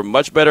guys are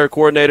much better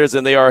coordinators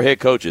than they are head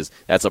coaches.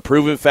 That's a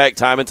proven fact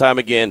time and time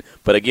again.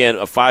 But, again,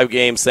 a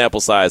 5-game sample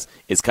size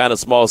is kind of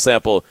small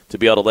sample to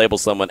be able to label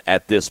someone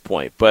at this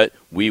point. But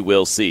we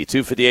will see.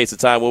 2:58 is the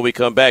time when we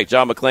come back.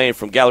 John McClain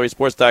from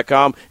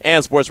GallerySports.com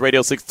and Sports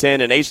Radio 610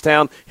 in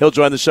H-Town. He'll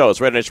join the show.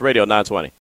 It's Raider Nation Radio 920.